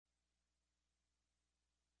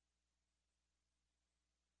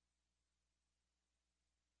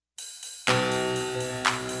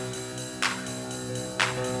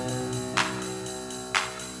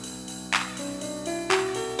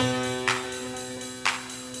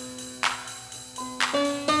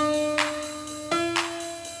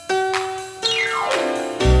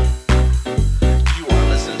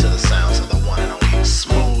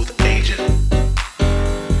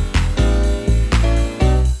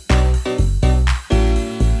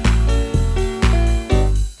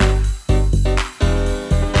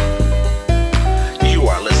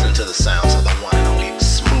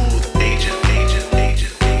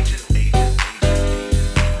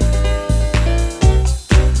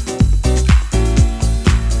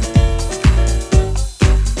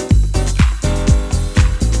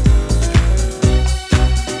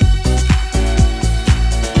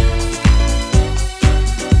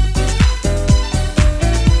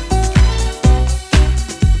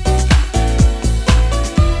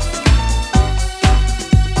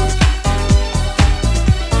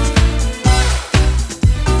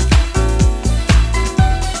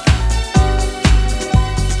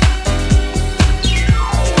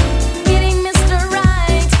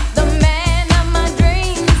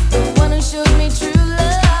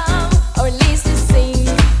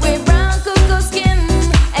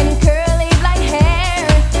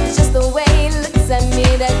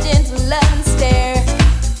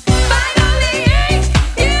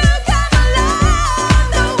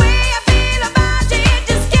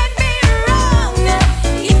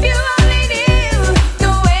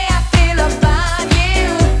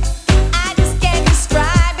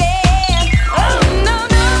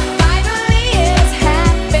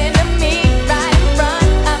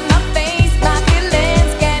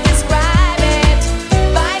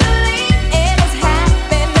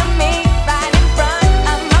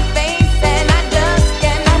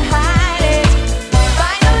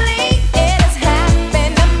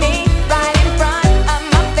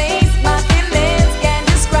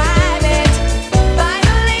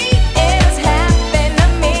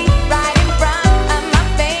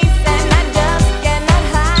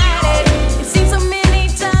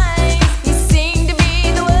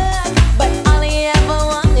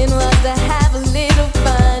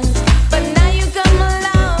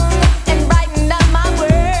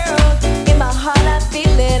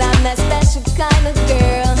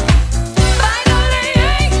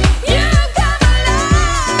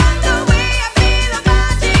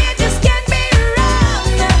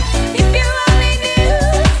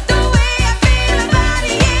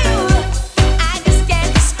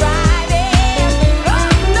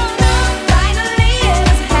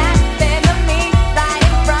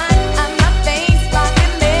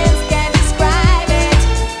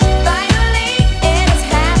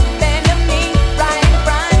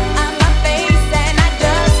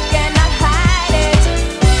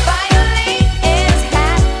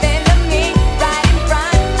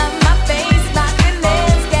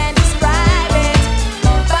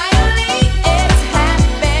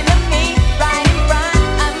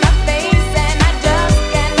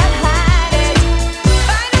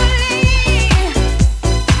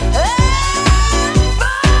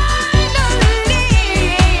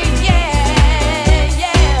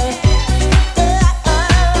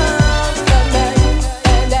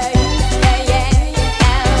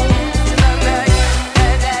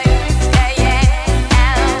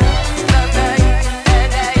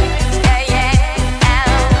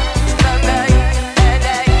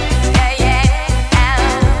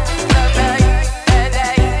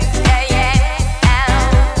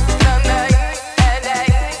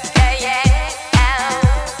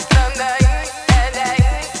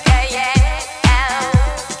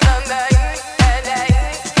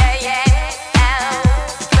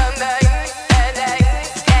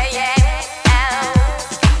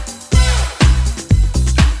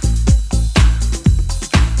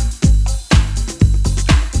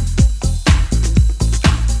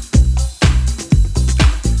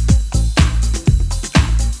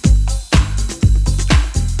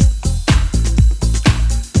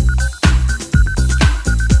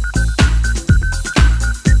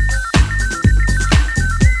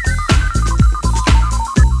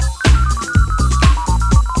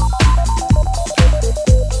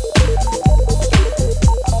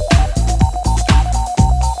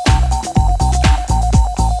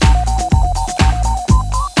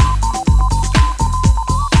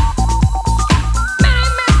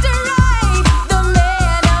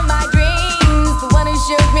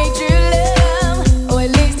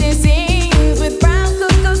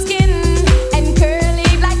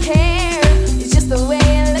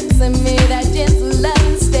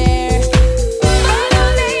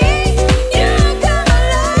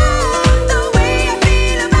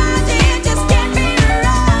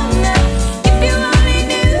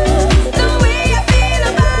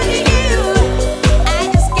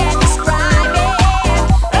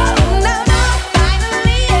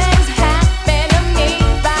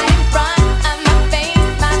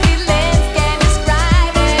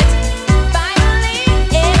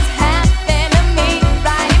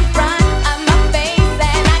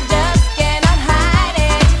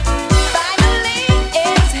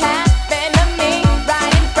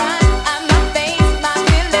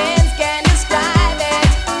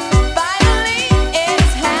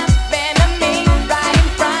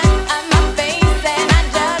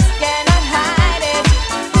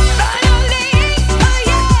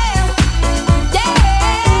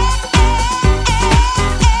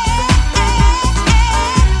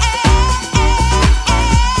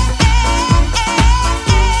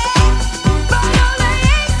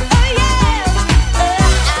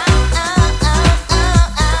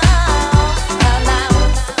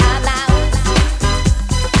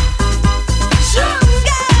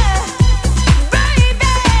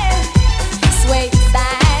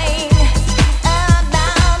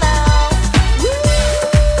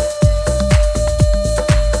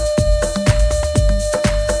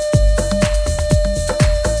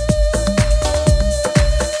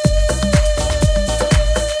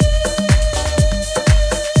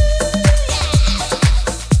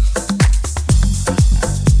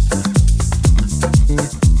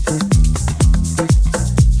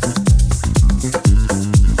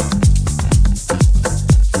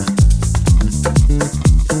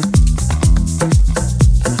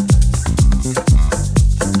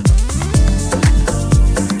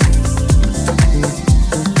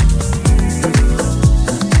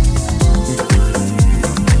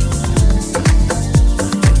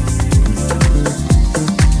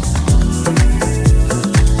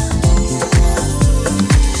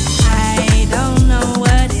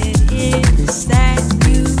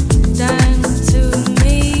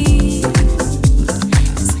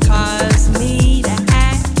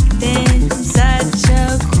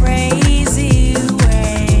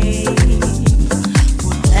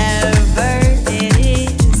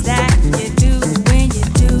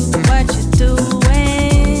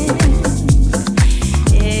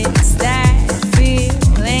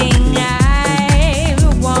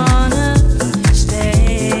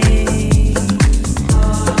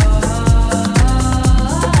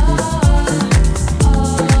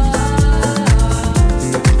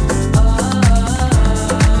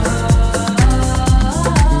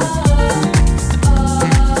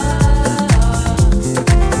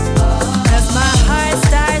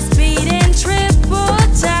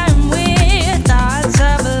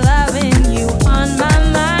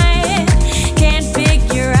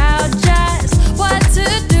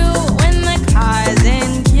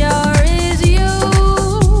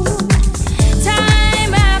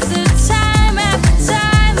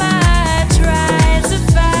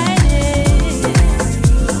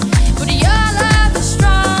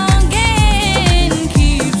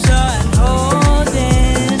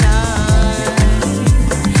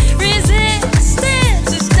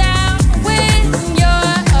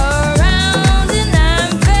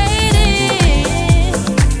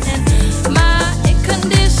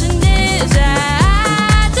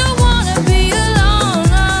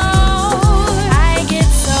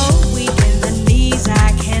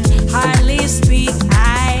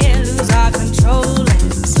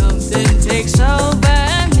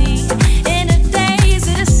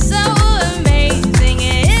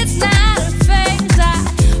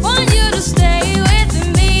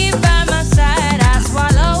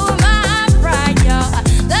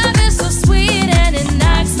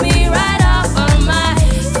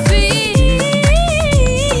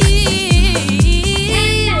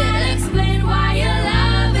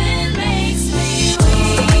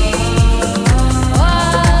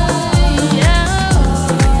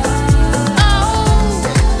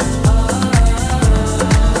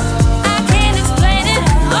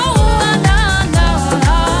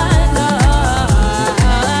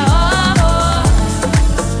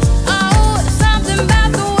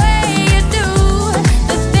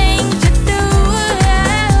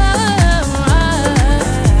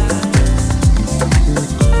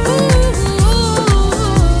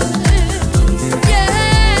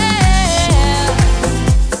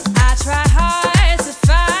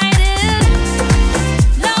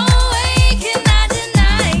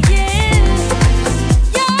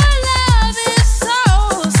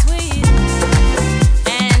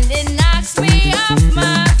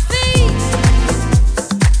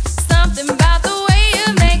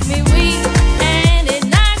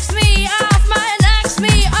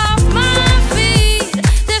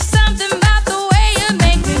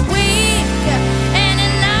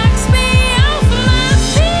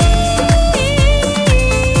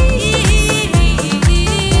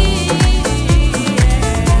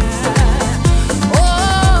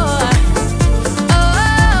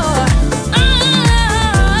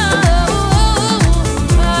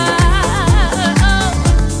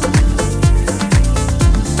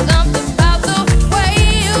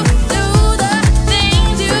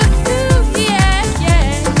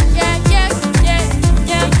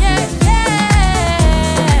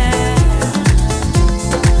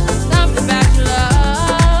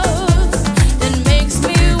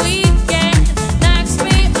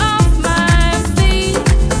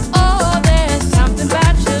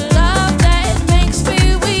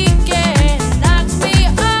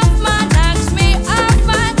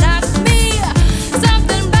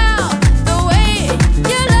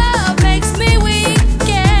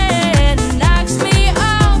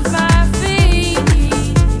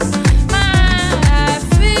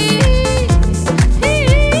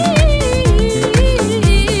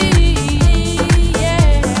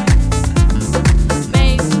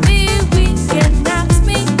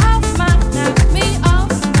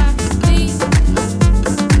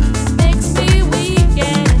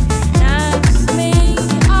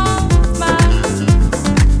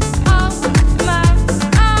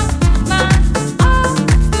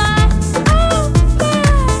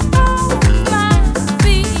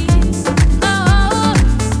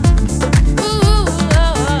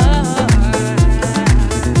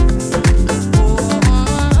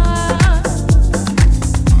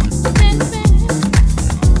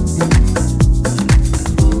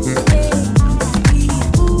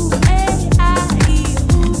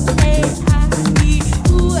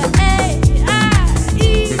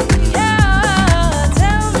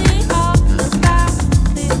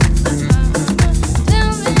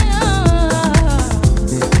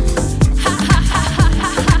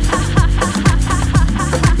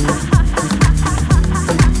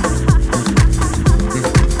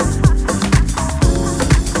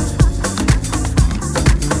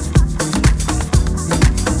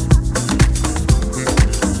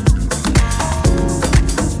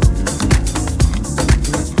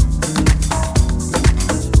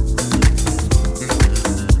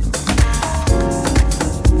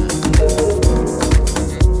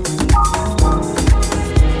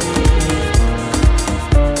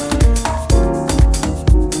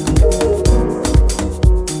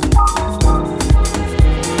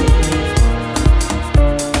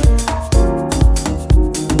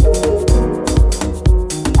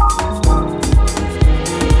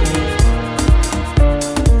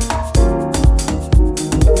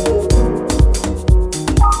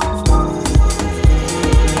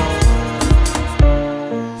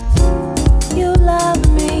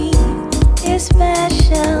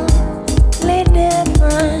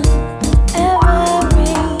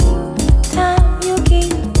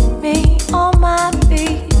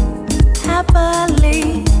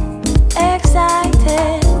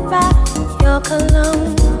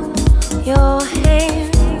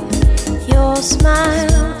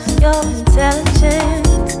smile, your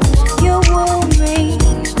intelligence. You woo me,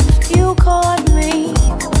 you caught me,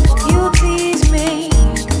 you tease me,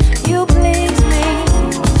 you please me,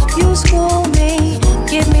 you school me,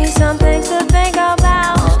 give me some things to think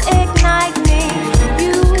about, ignite me,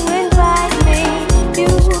 you invite me, you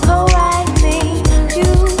co-write me,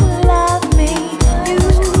 you love me, you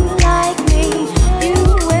like me, you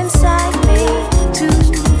incite me to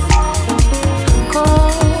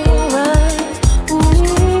chorus.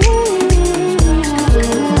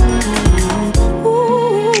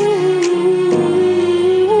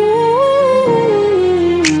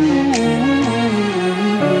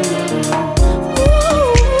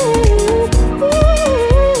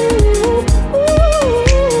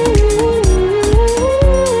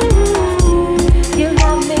 You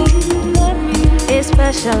love me,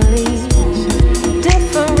 especially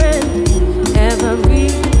different every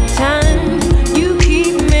time. You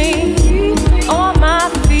keep me on my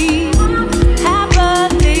feet,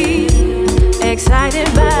 happily excited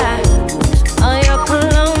by all your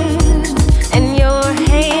cologne and your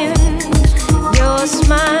hand, your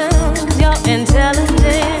smile, your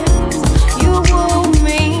intelligence. You woo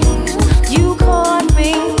me, you caught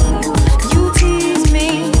me, you tease me,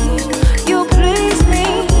 you please me,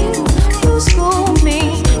 you school me,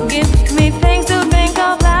 give me things to think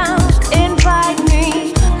about, invite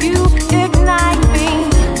me, you ignite me,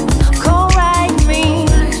 co-write me,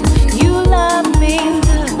 you love me,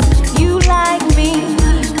 you like me,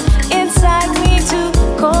 incite me to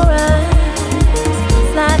chorus.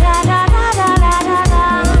 La da da da da da da da.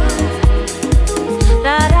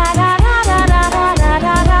 La da da da da da da da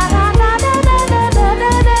da da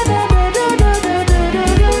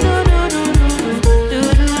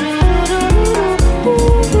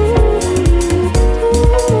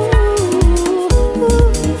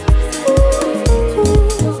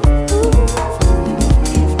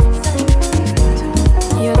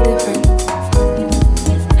You're different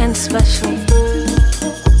and special.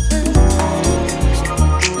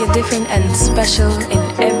 You're different and special in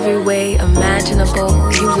every way imaginable.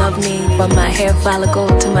 You love me from my hair follicle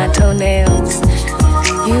to my toenails.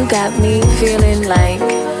 You got me feeling like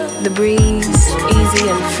the breeze, easy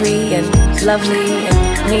and free and lovely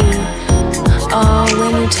and me. Oh,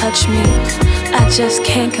 when you touch me, I just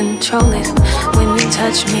can't control it. When you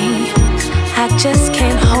touch me, I just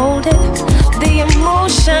can't hold it. The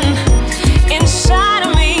emotion inside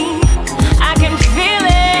of me, I can feel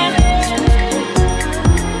it.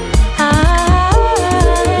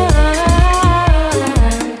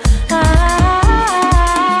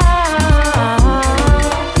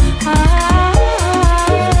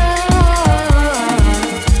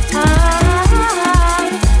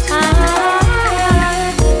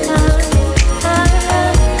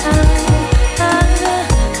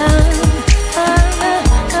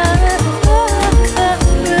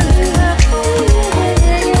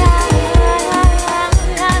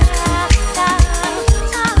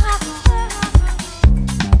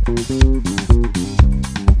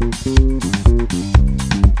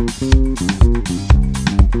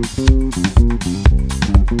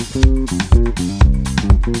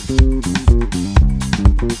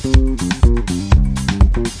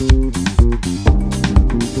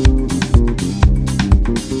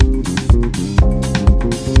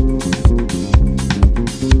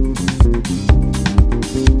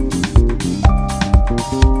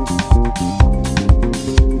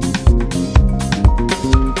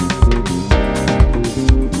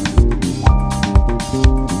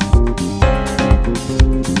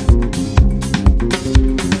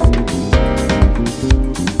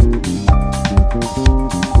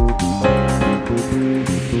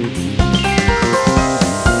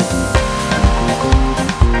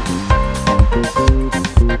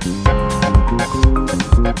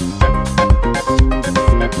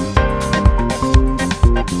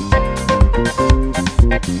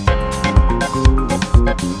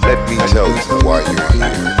 Let me tell you why you're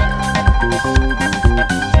here.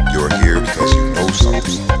 You're here because you know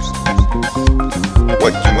something.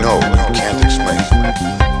 What you know, you can't explain.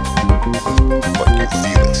 But you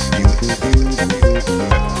feel it.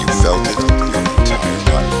 You felt it your entire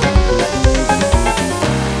life.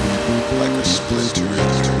 Like a splinter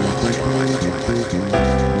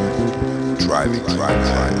driving.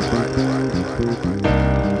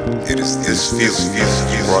 It is this feeling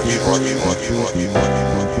brought you.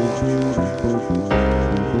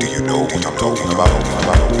 Do you know what I'm talking about?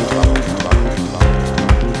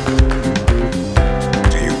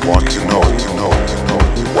 Do you want to know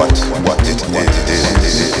what it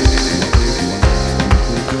is?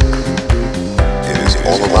 It is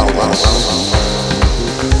all around us.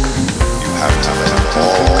 You have to let it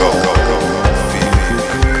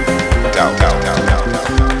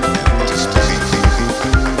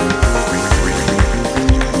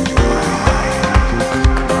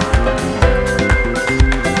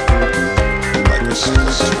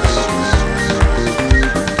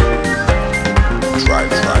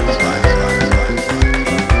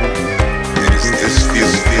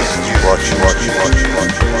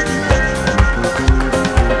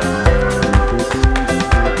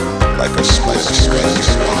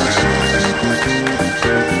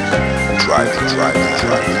It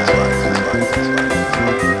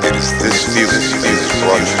is this feeling that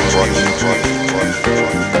brought you.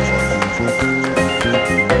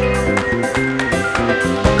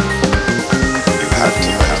 You have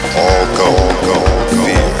to let all go,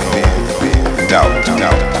 fear, doubt,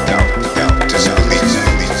 disbelief,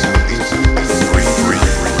 free.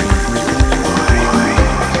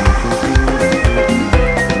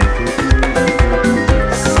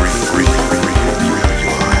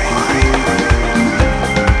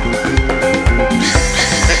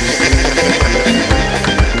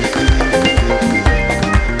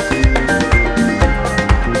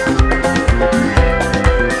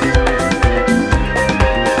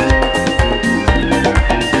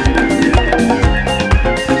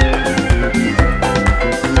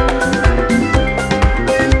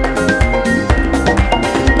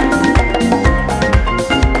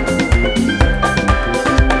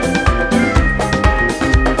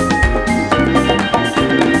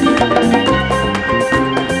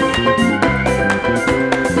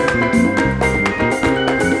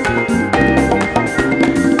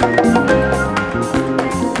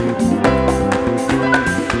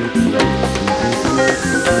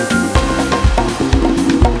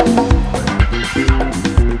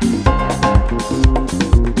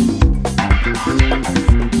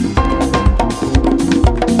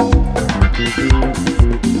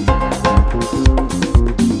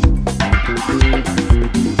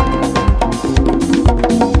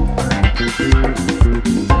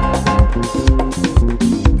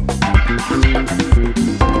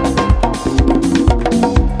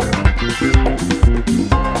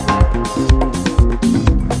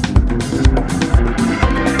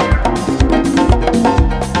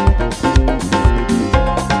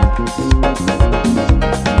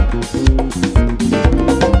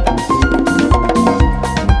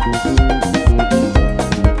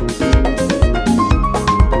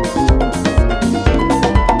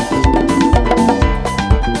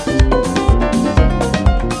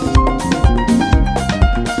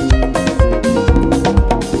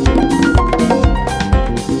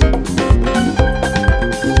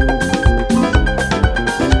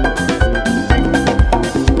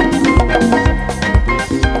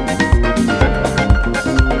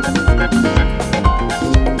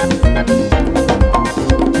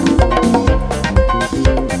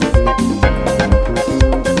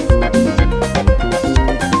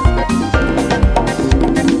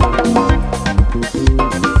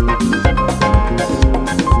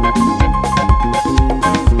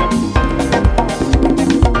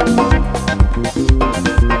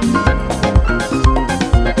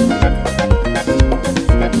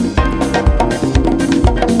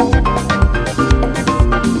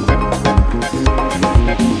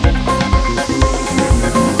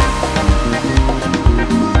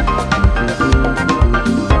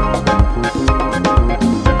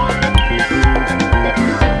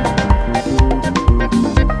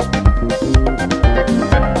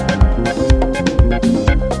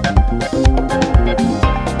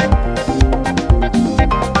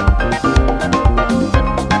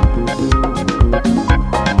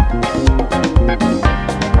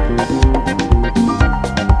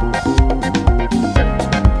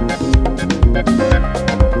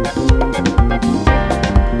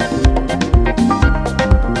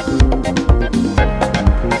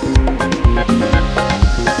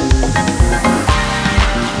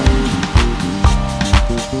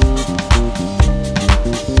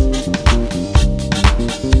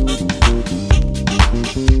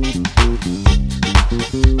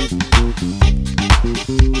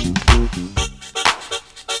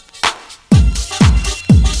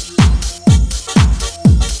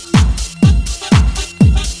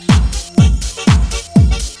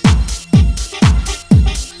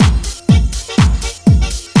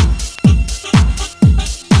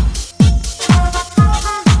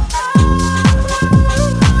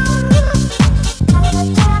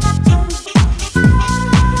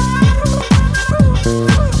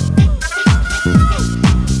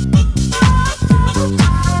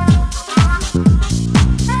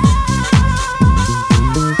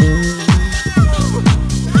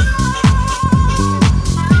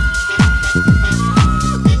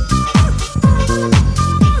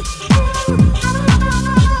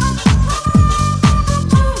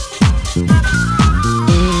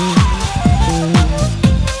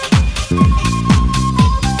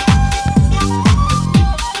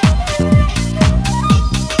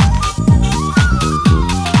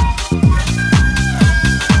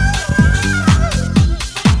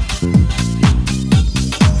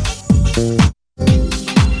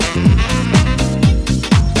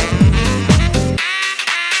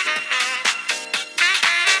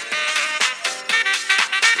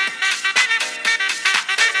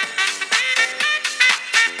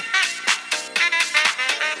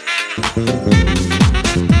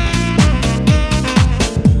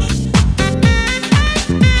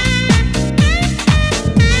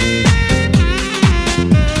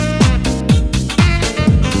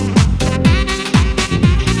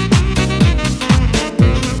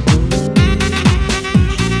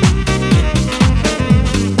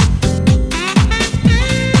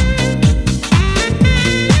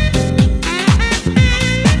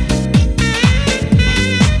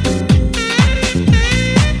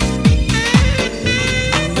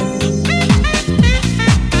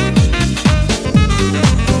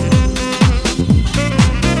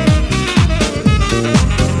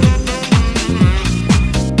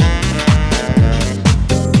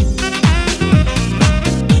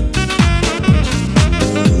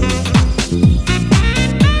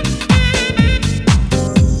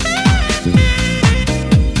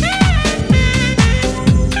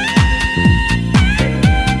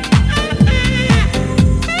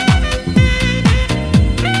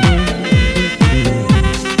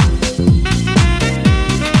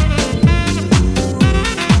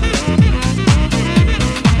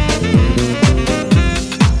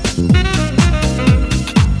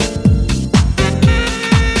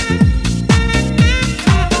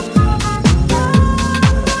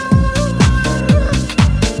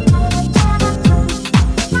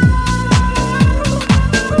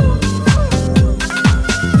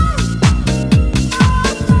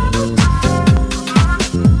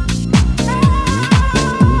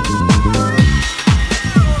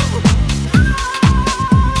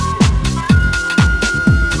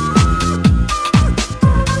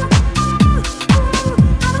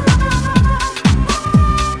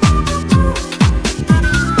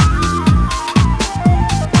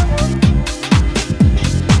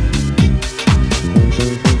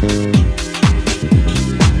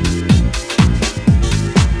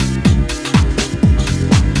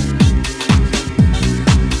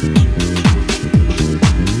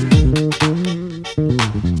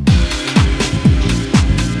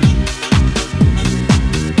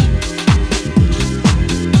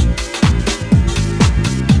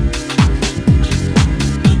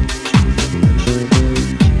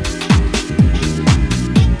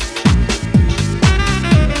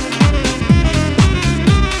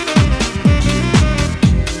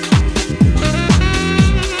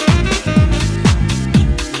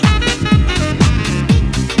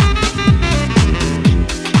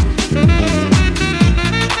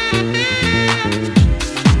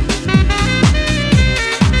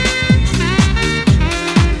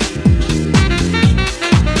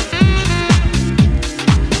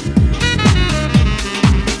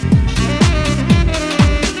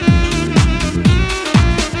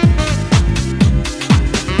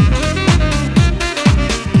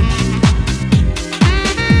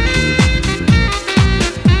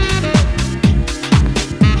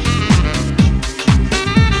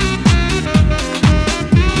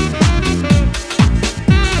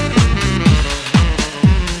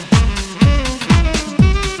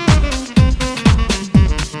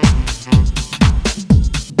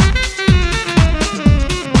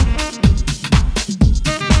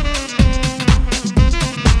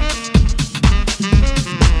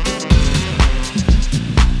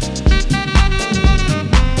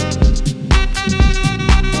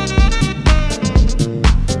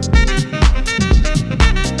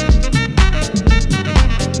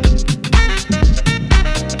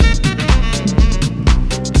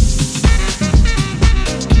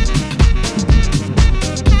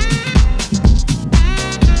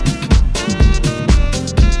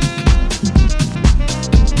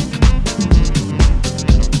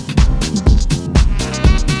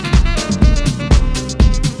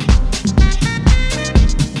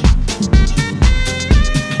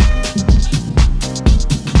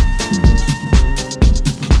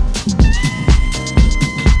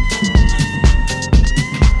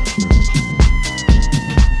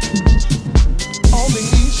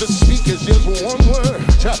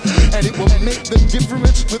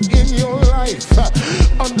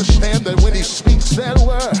 Understand that when he speaks that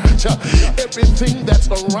word, everything that's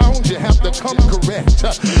around you have to come correct.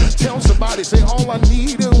 Tell somebody, say, all I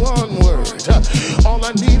need is one word. All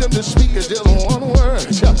I need him to speak is just one word.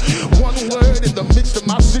 One word in the midst of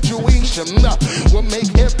my situation will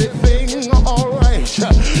make everything all right.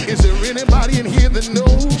 Is there anybody in here that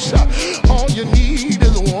knows all you need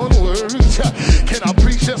is one word? Can I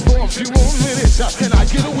preach just for a few more minutes? Can I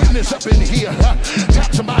get a witness up in here?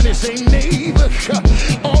 Tap somebody and say, neighbor,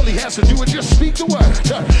 all he has to do is just speak the word,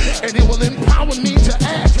 and it will empower me to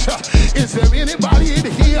act. Is there anybody in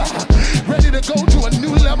here ready to go to a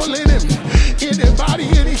new level in him? Anybody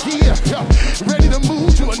in here ready to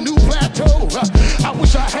move to a new plateau? I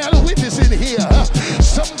wish I had a witness in here.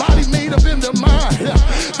 Somebody made up in their mind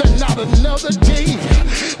that not another day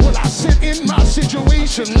will I sit in my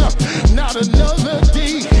situation. Not another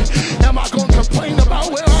day am I going to complain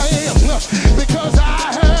about where I am, because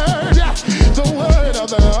I heard the word of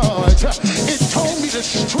the Lord. It told me to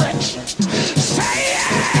stretch. Say it!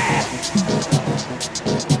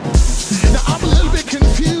 Now I'm a little bit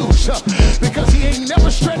confused because he ain't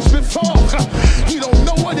never stretched before. He don't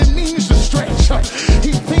know what it means to stretch.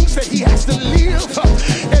 He thinks that he has to live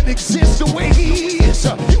and exist the way he is.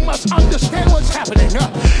 You must understand what's happening,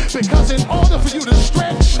 because in order for you to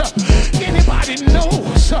stretch, anybody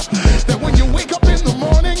knows that when you wake up in the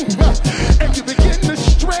morning and you begin to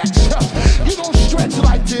stretch, you don't stretch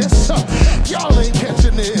like this. Y'all ain't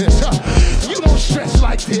catching this. You don't stretch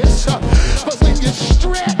like this. But when you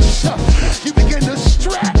stretch, you begin to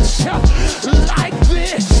stretch like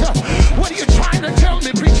this. What are you trying to tell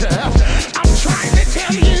me, preacher? I'm trying to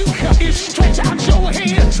tell you is stretch out your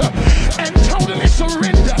hands and totally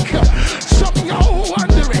surrender. Some of y'all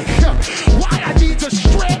wondering why I need to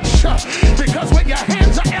stretch, because when your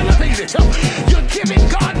hands are elevated, you're giving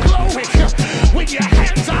God glory. When your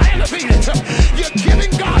hands are elevated, you're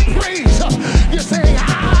giving God praise. You're saying,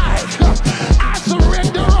 I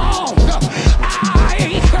surrender all.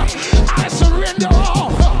 I surrender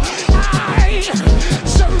all. I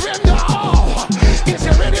surrender all. Is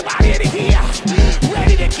there anybody in here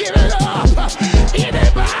ready to give it up?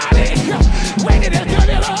 Anybody ready to give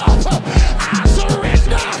it up? I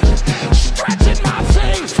surrender. Stretching my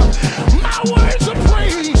faith. My words of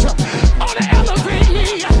praise ought to elevate me.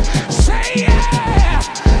 Say yeah.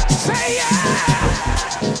 Say yeah.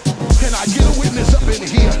 Can I get a witness up in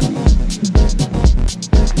here?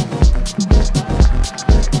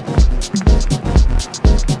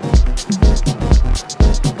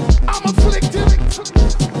 I'm afflicted,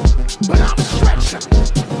 but I'm stretching.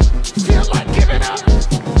 Feel like giving up,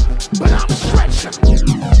 but I'm stretching.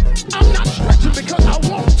 I'm not stretching because I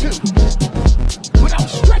want to, but I'm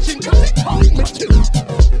stretching because he told me to.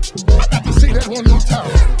 I got to say that one more time.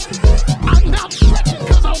 I'm not stretching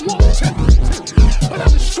because I want to, but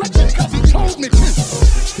I'm stretching because he told me to.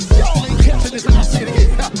 Y'all ain't catching this when I say it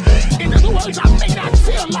again. In other words, I may not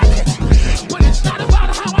feel like it, but it's not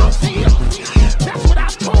about how I feel. That's what I'm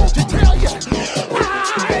told to tell you.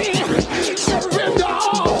 I surrender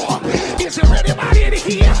all. Is there anybody in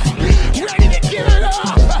here ready to give it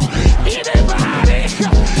up? Anybody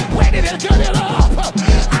ready to give it up?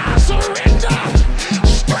 I surrender.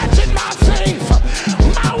 Stretching my faith.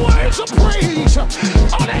 My words of praise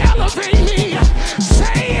ought to elevate me.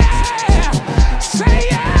 Say yeah. Say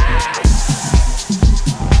yeah.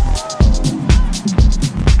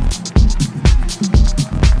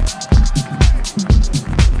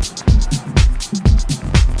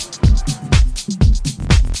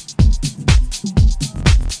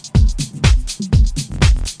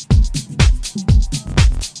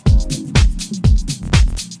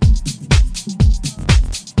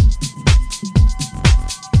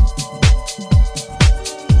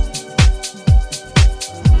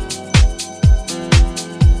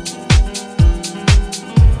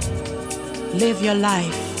 Live your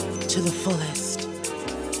life to the fullest.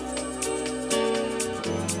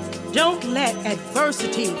 Don't let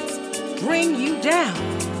adversities bring you down.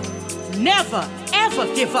 Never, ever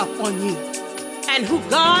give up on you and who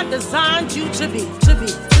God designed you to be, to be,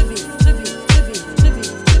 to be, to be, to be, to be,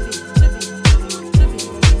 to be, to be, to be.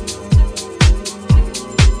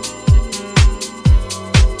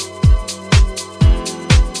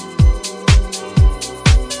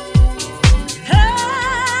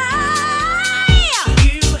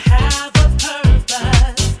 You have a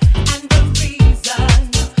purpose and a reason.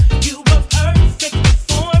 You were perfectly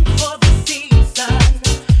formed for the season.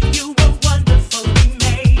 You were wonderfully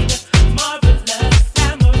made, marvelous,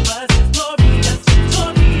 amorous, glorious,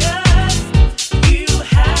 victorious.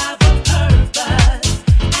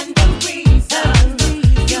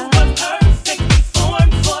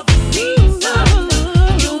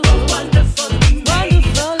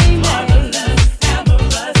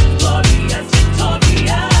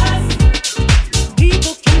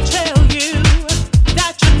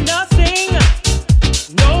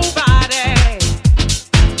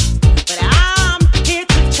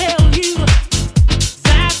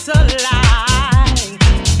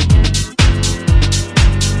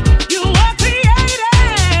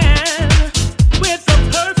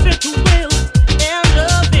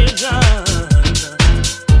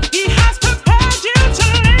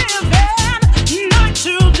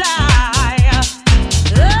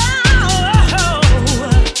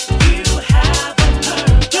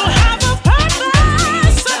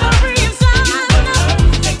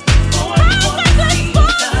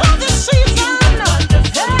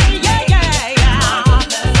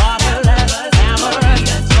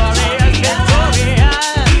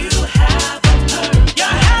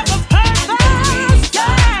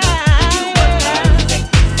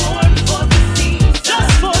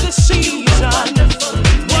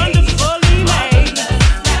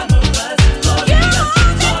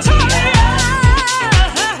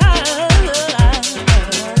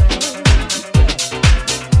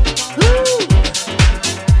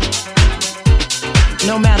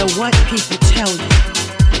 No matter what people tell you,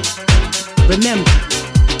 remember,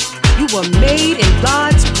 you were made in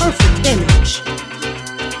God's perfect image.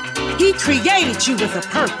 He created you with a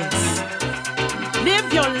purpose.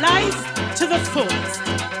 Live your life to the fullest.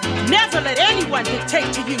 Never let anyone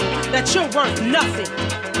dictate to you that you're worth nothing.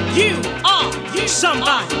 You are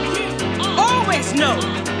somebody. Always know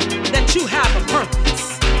that you have a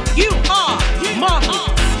purpose. You are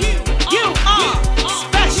marvelous. You are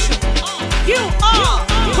special. You are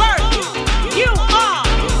worthy. You are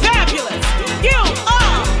fabulous. You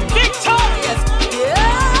are victorious.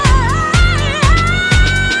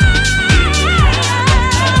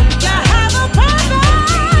 You have a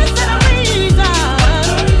purpose and a reason.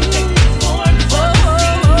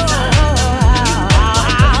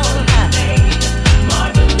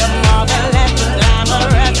 Marvelous,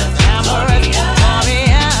 glamorous, victorious.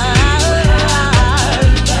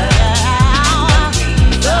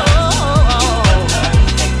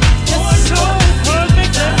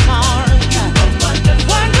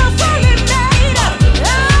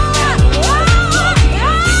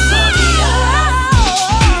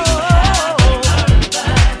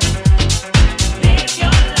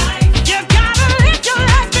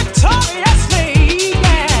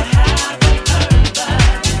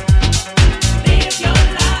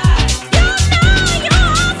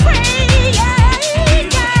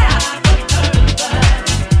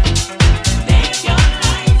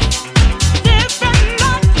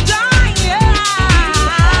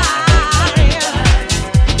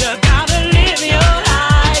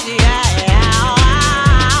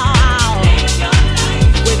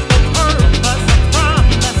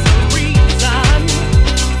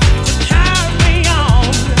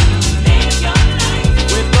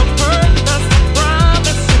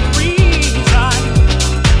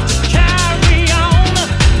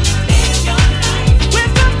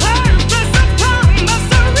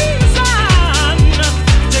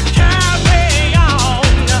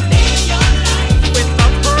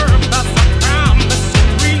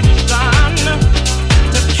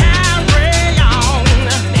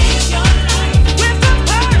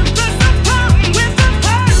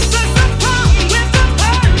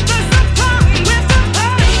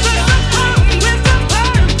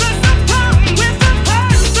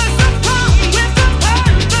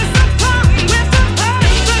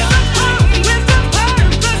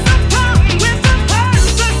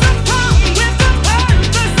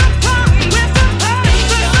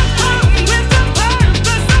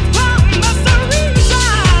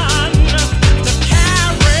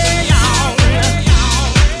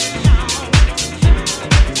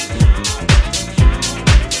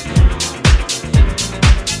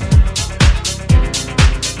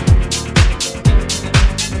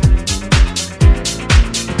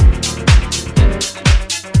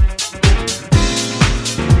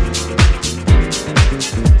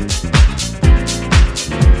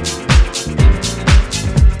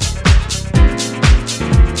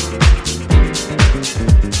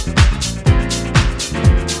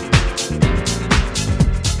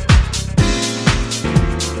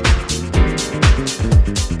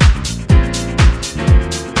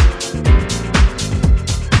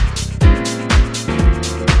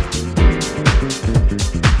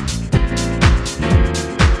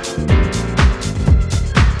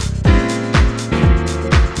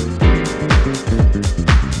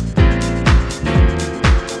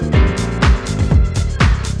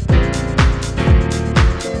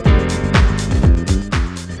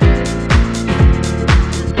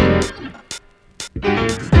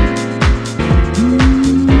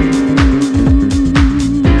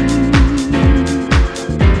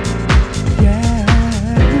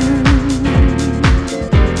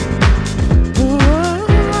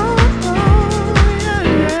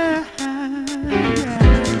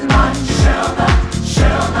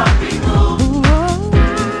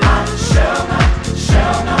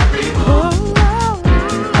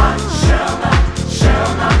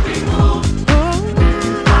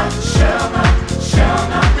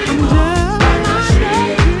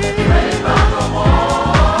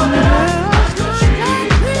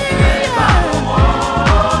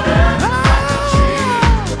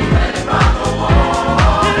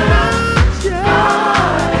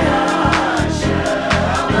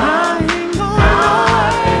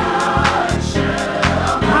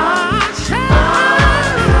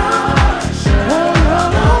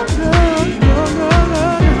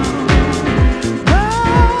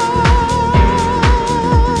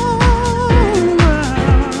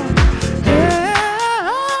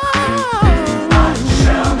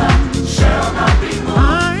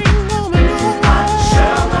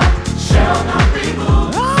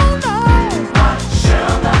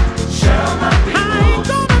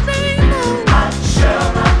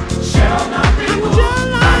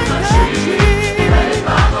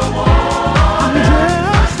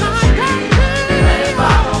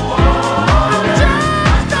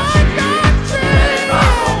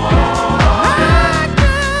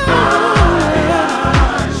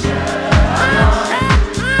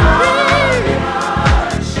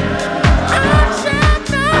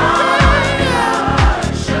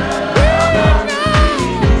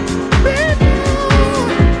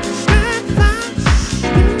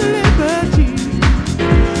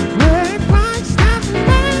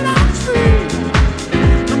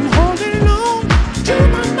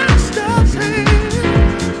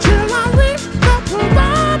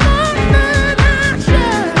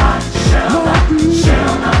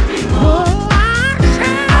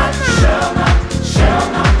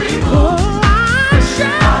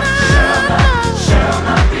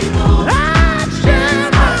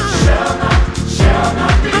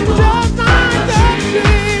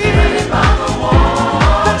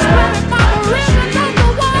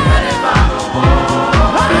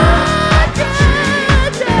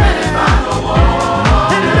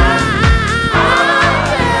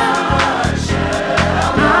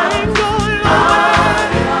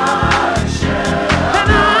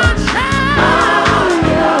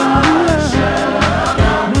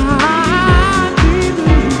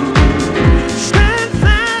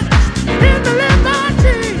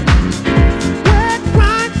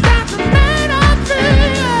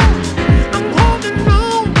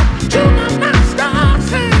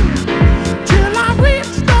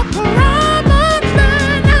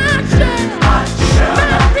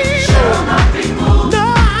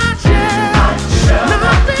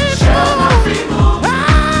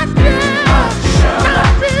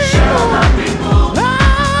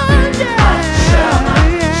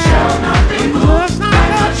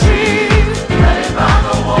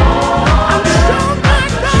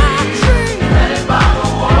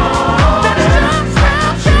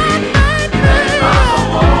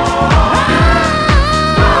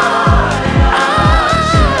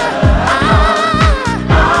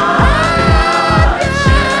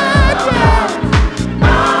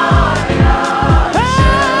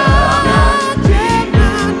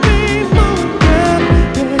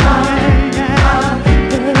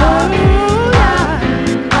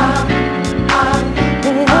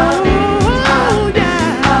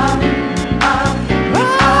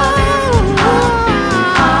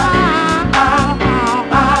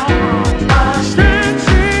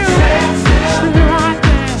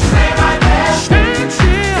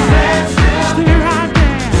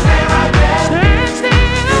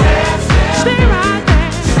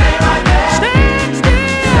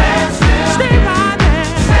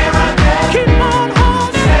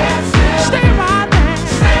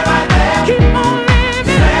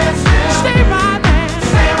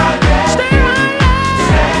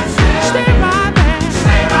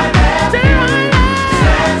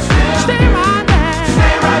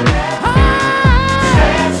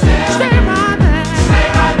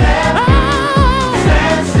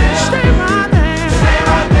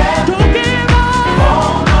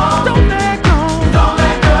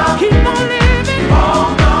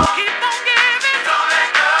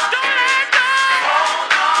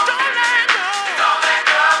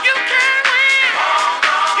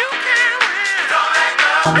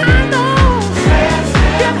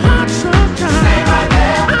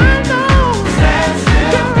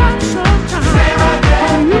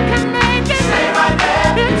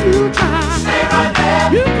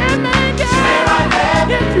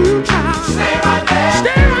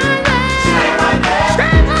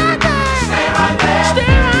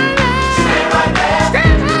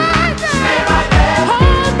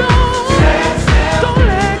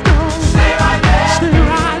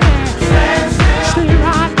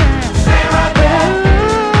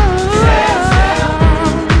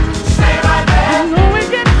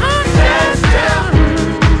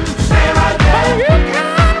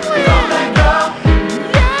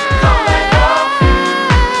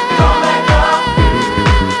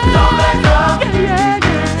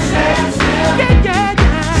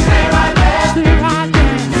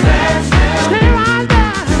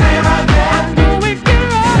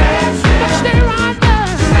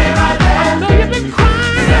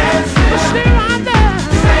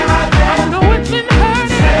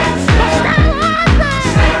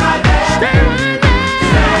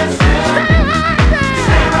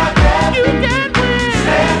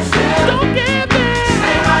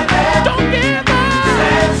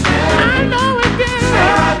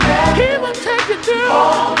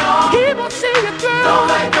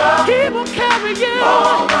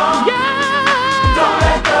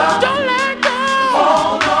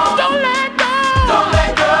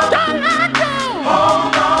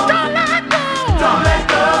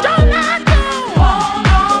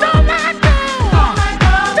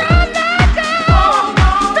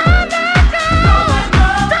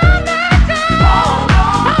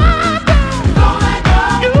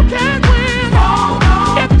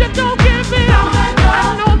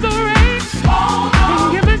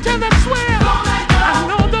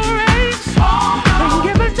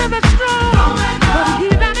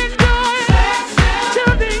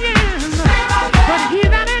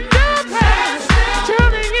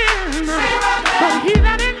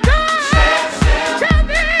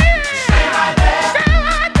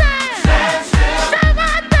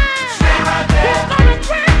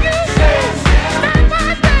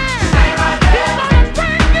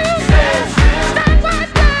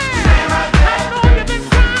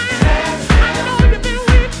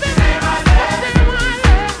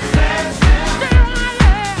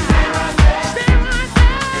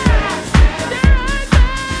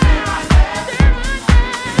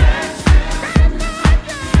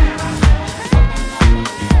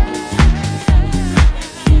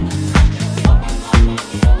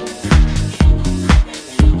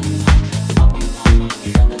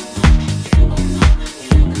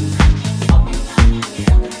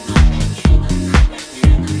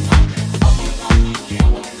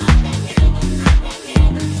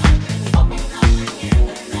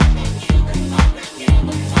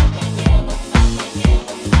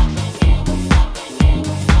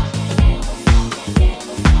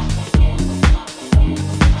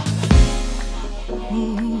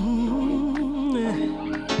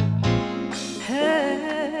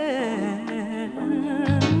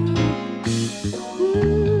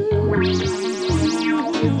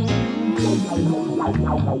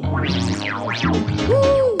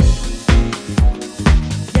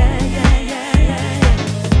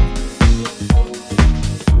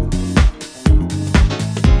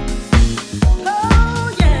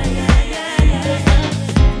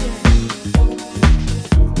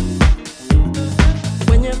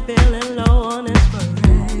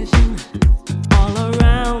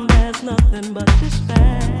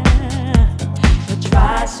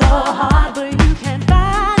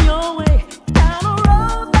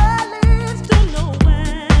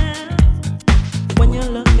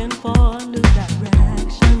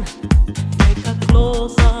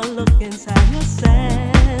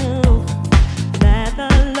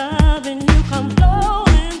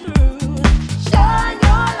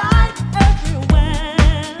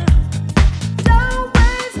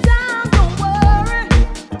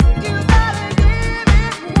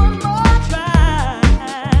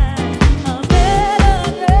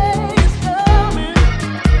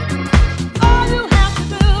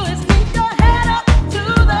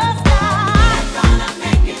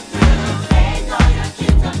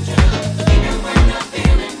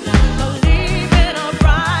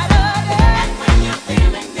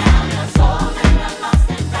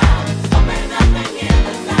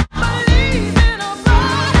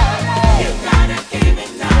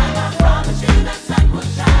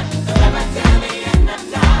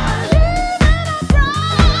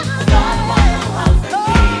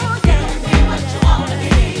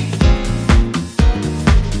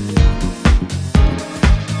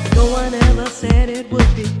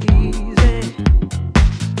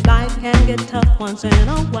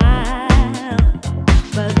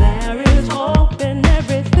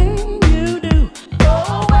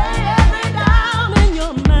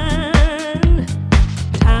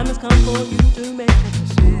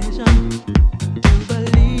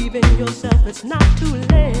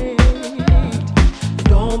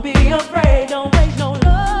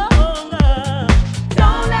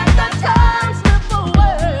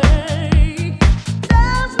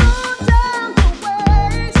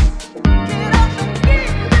 Get up and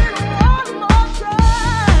give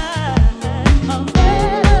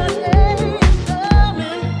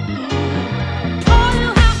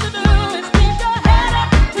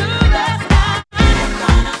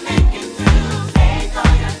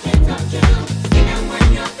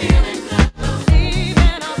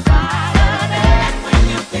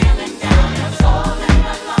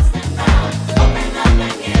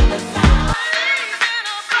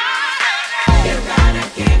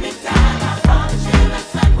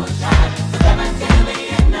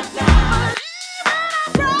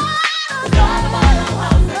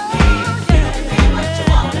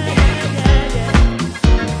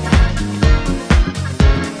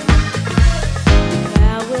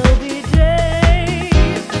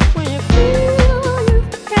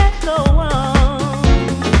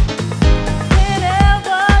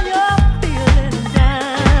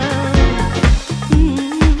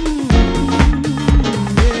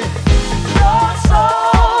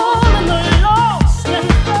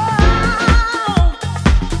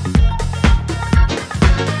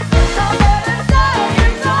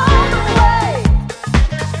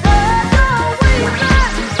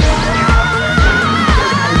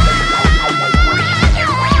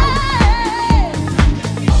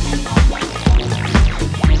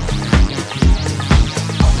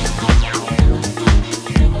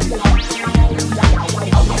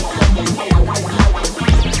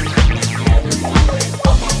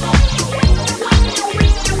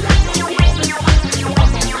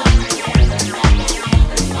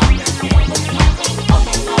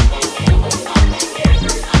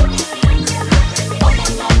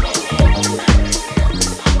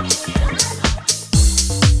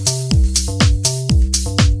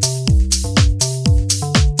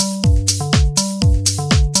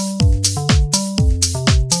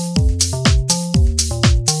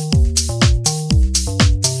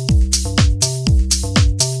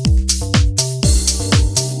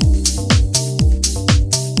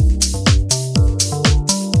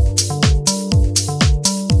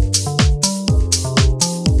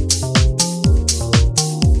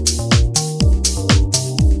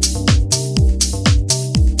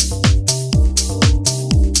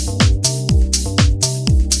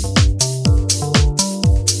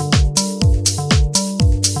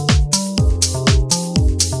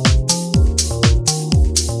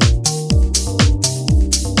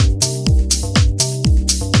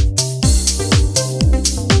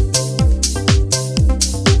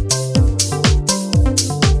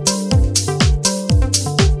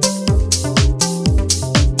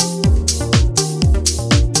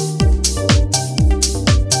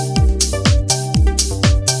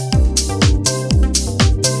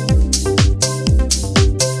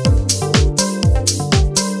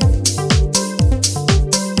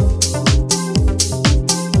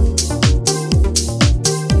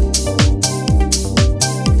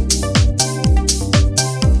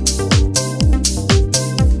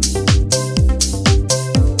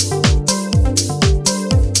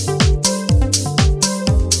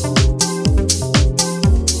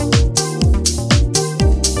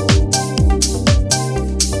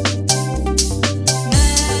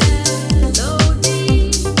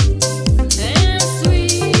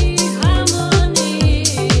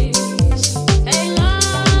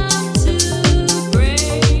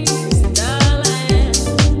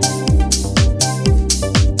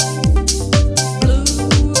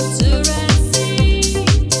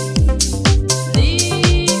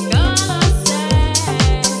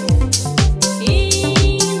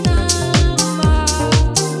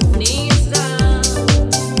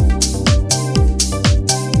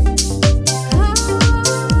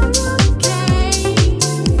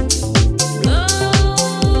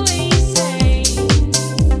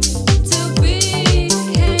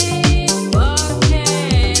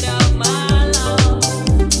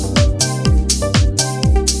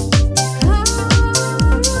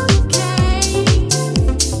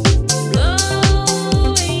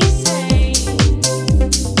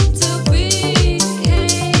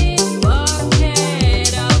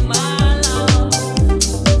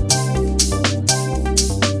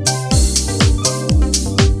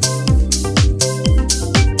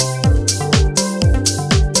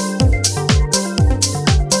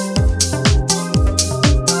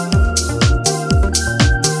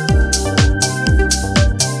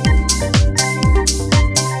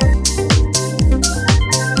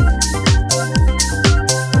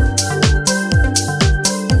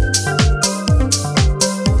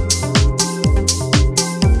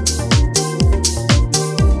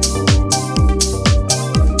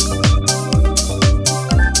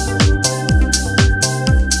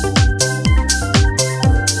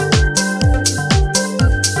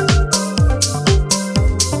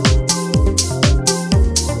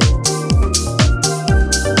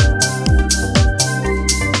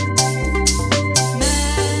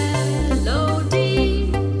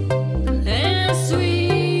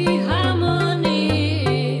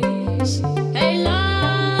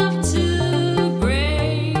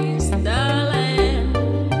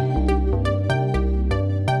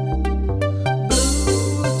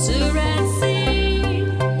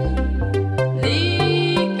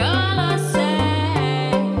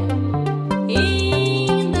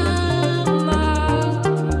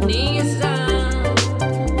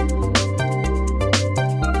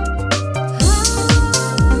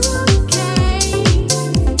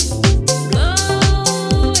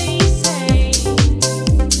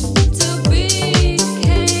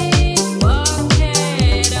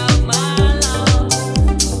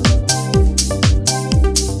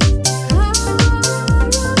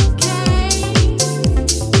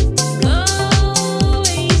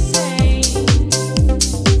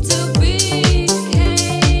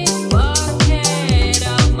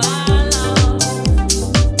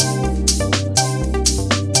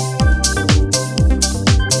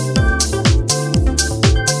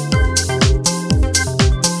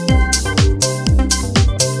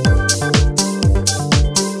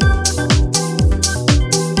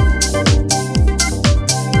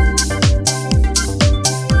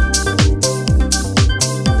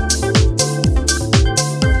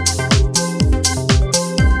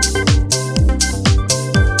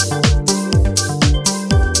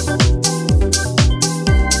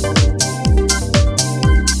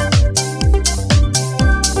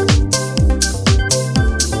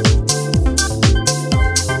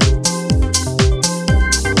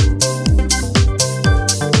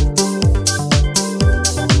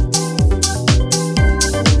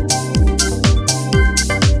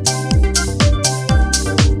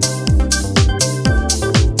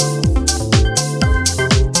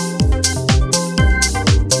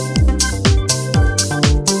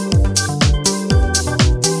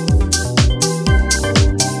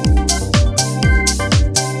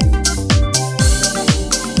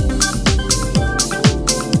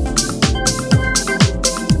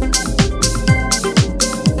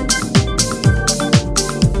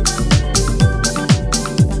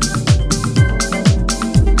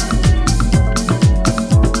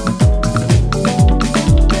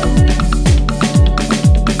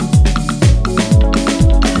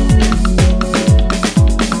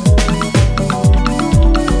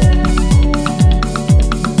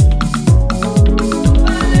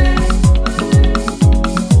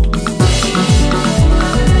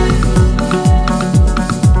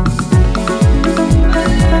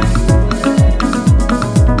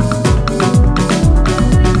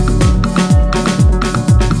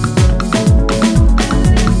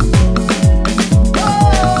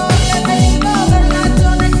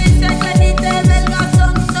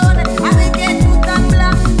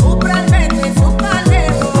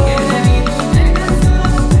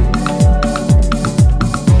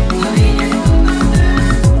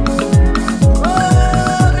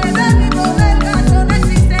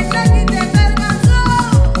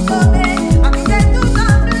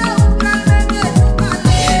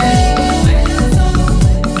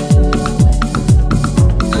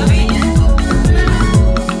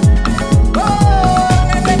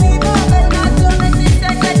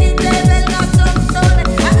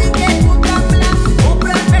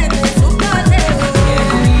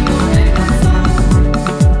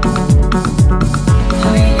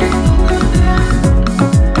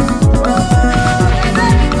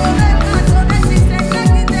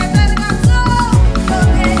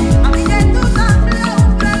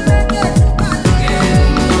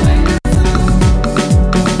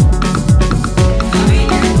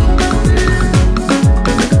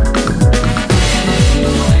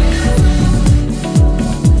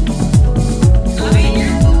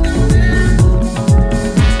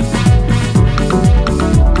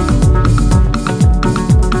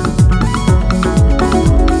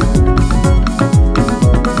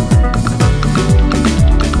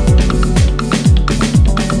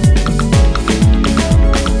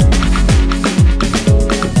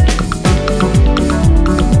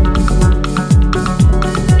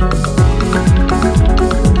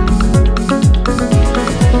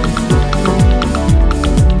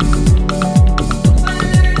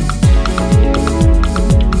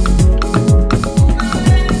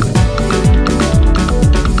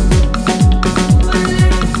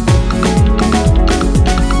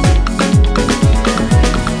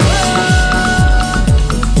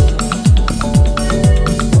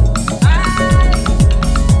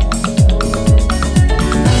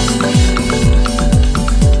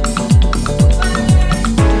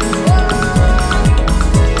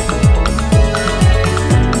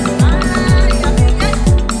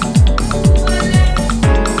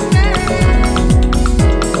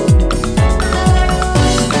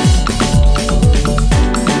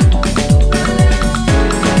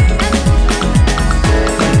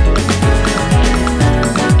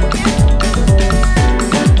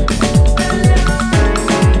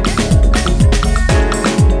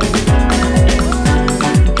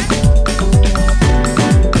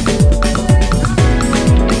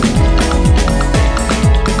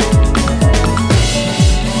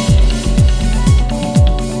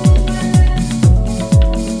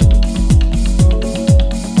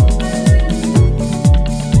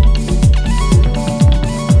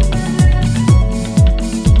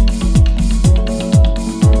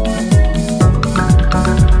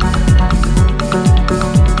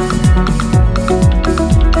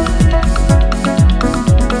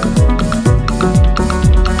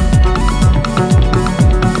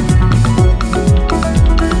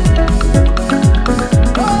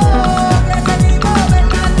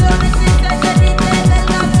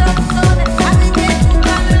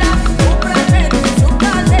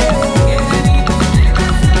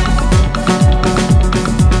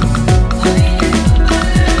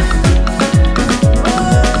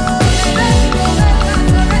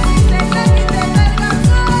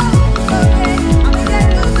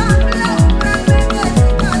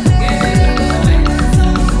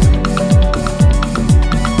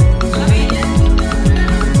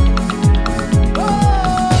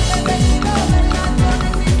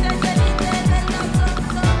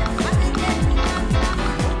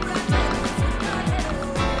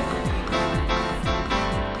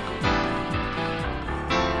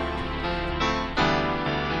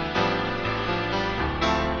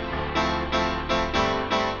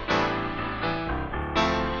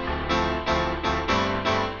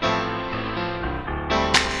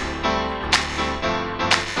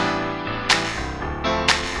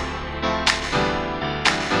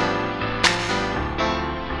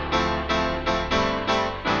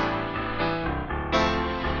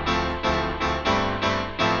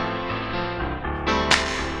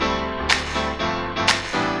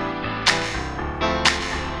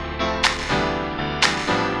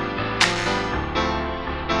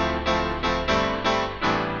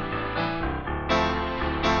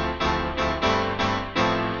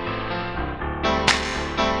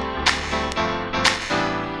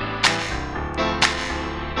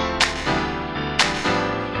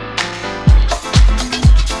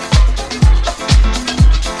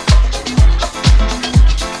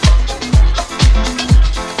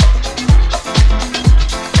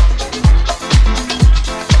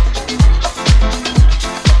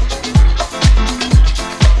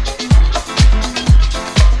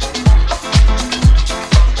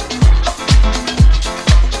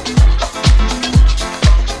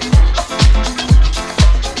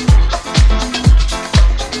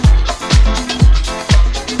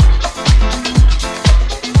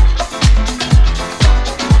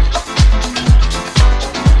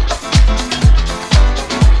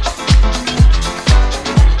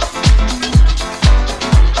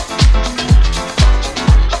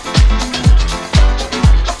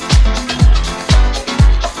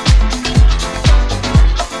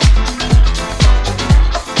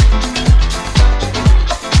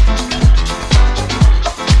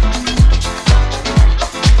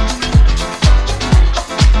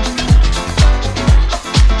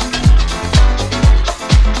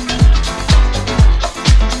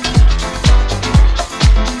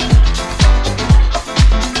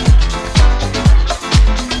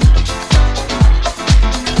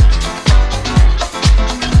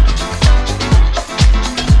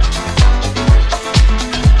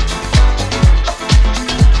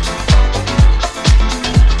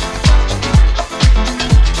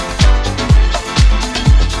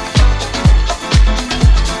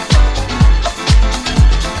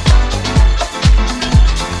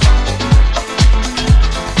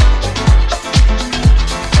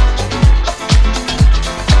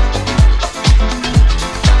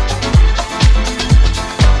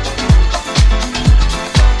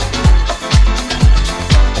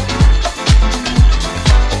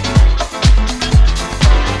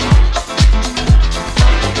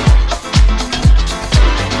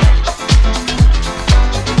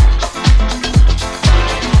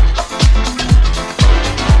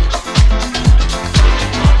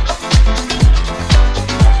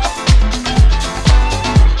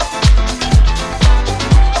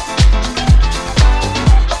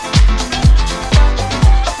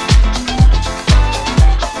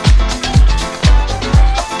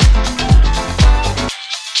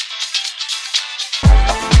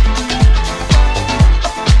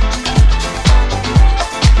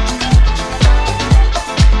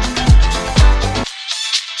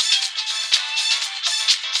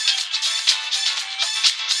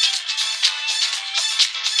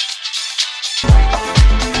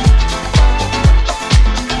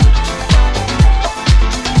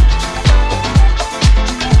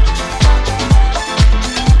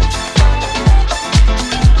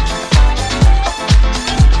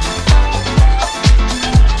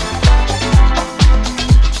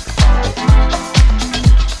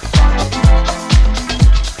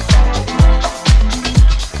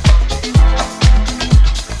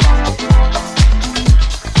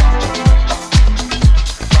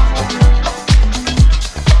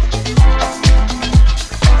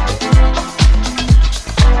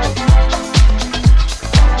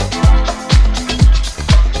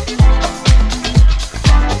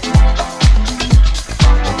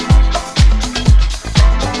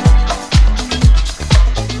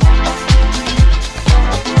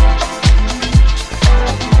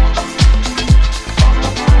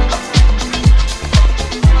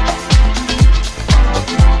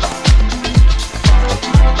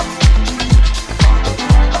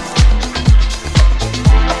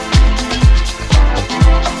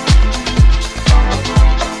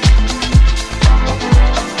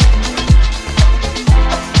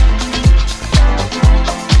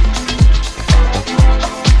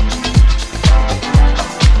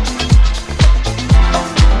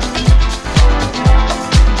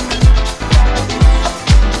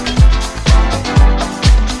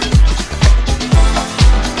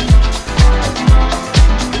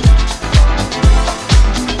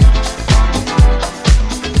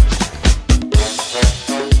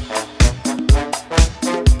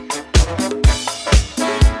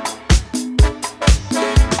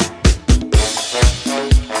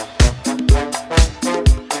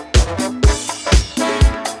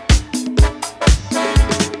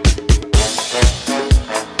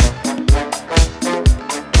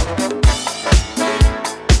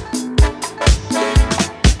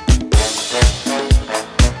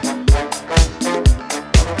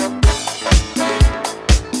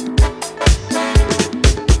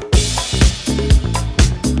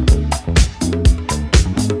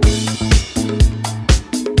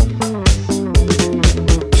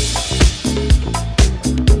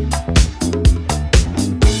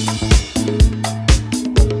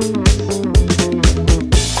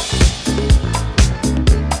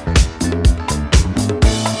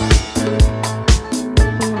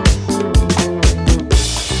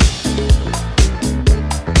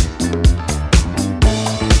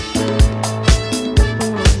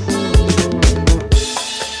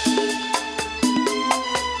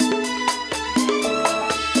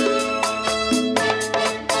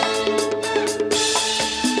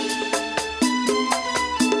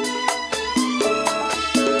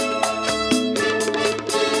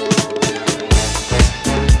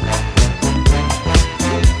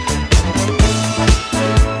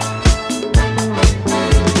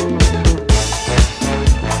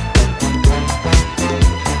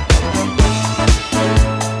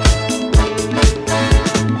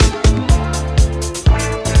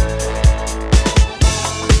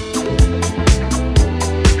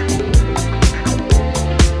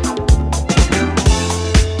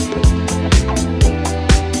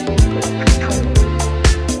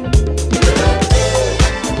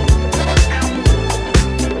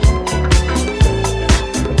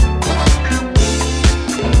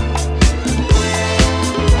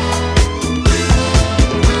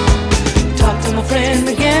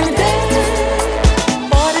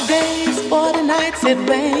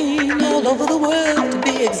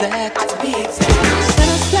exact.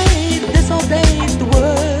 Sinners played, disobeyed the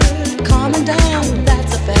word. Calming down,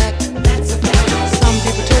 that's a fact. Some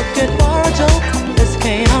people took it for a joke. This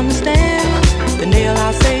can't understand. They nail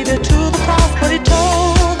our Savior to the cross, but he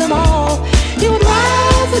told them all he would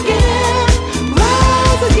rise again,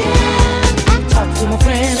 rise again. I talked to my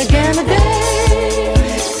friend again today.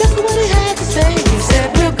 This is what he had to say. He said,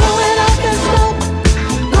 we're going up in smoke,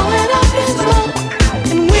 going up in smoke,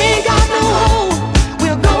 and we ain't got no hope.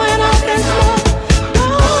 We're going up in smoke,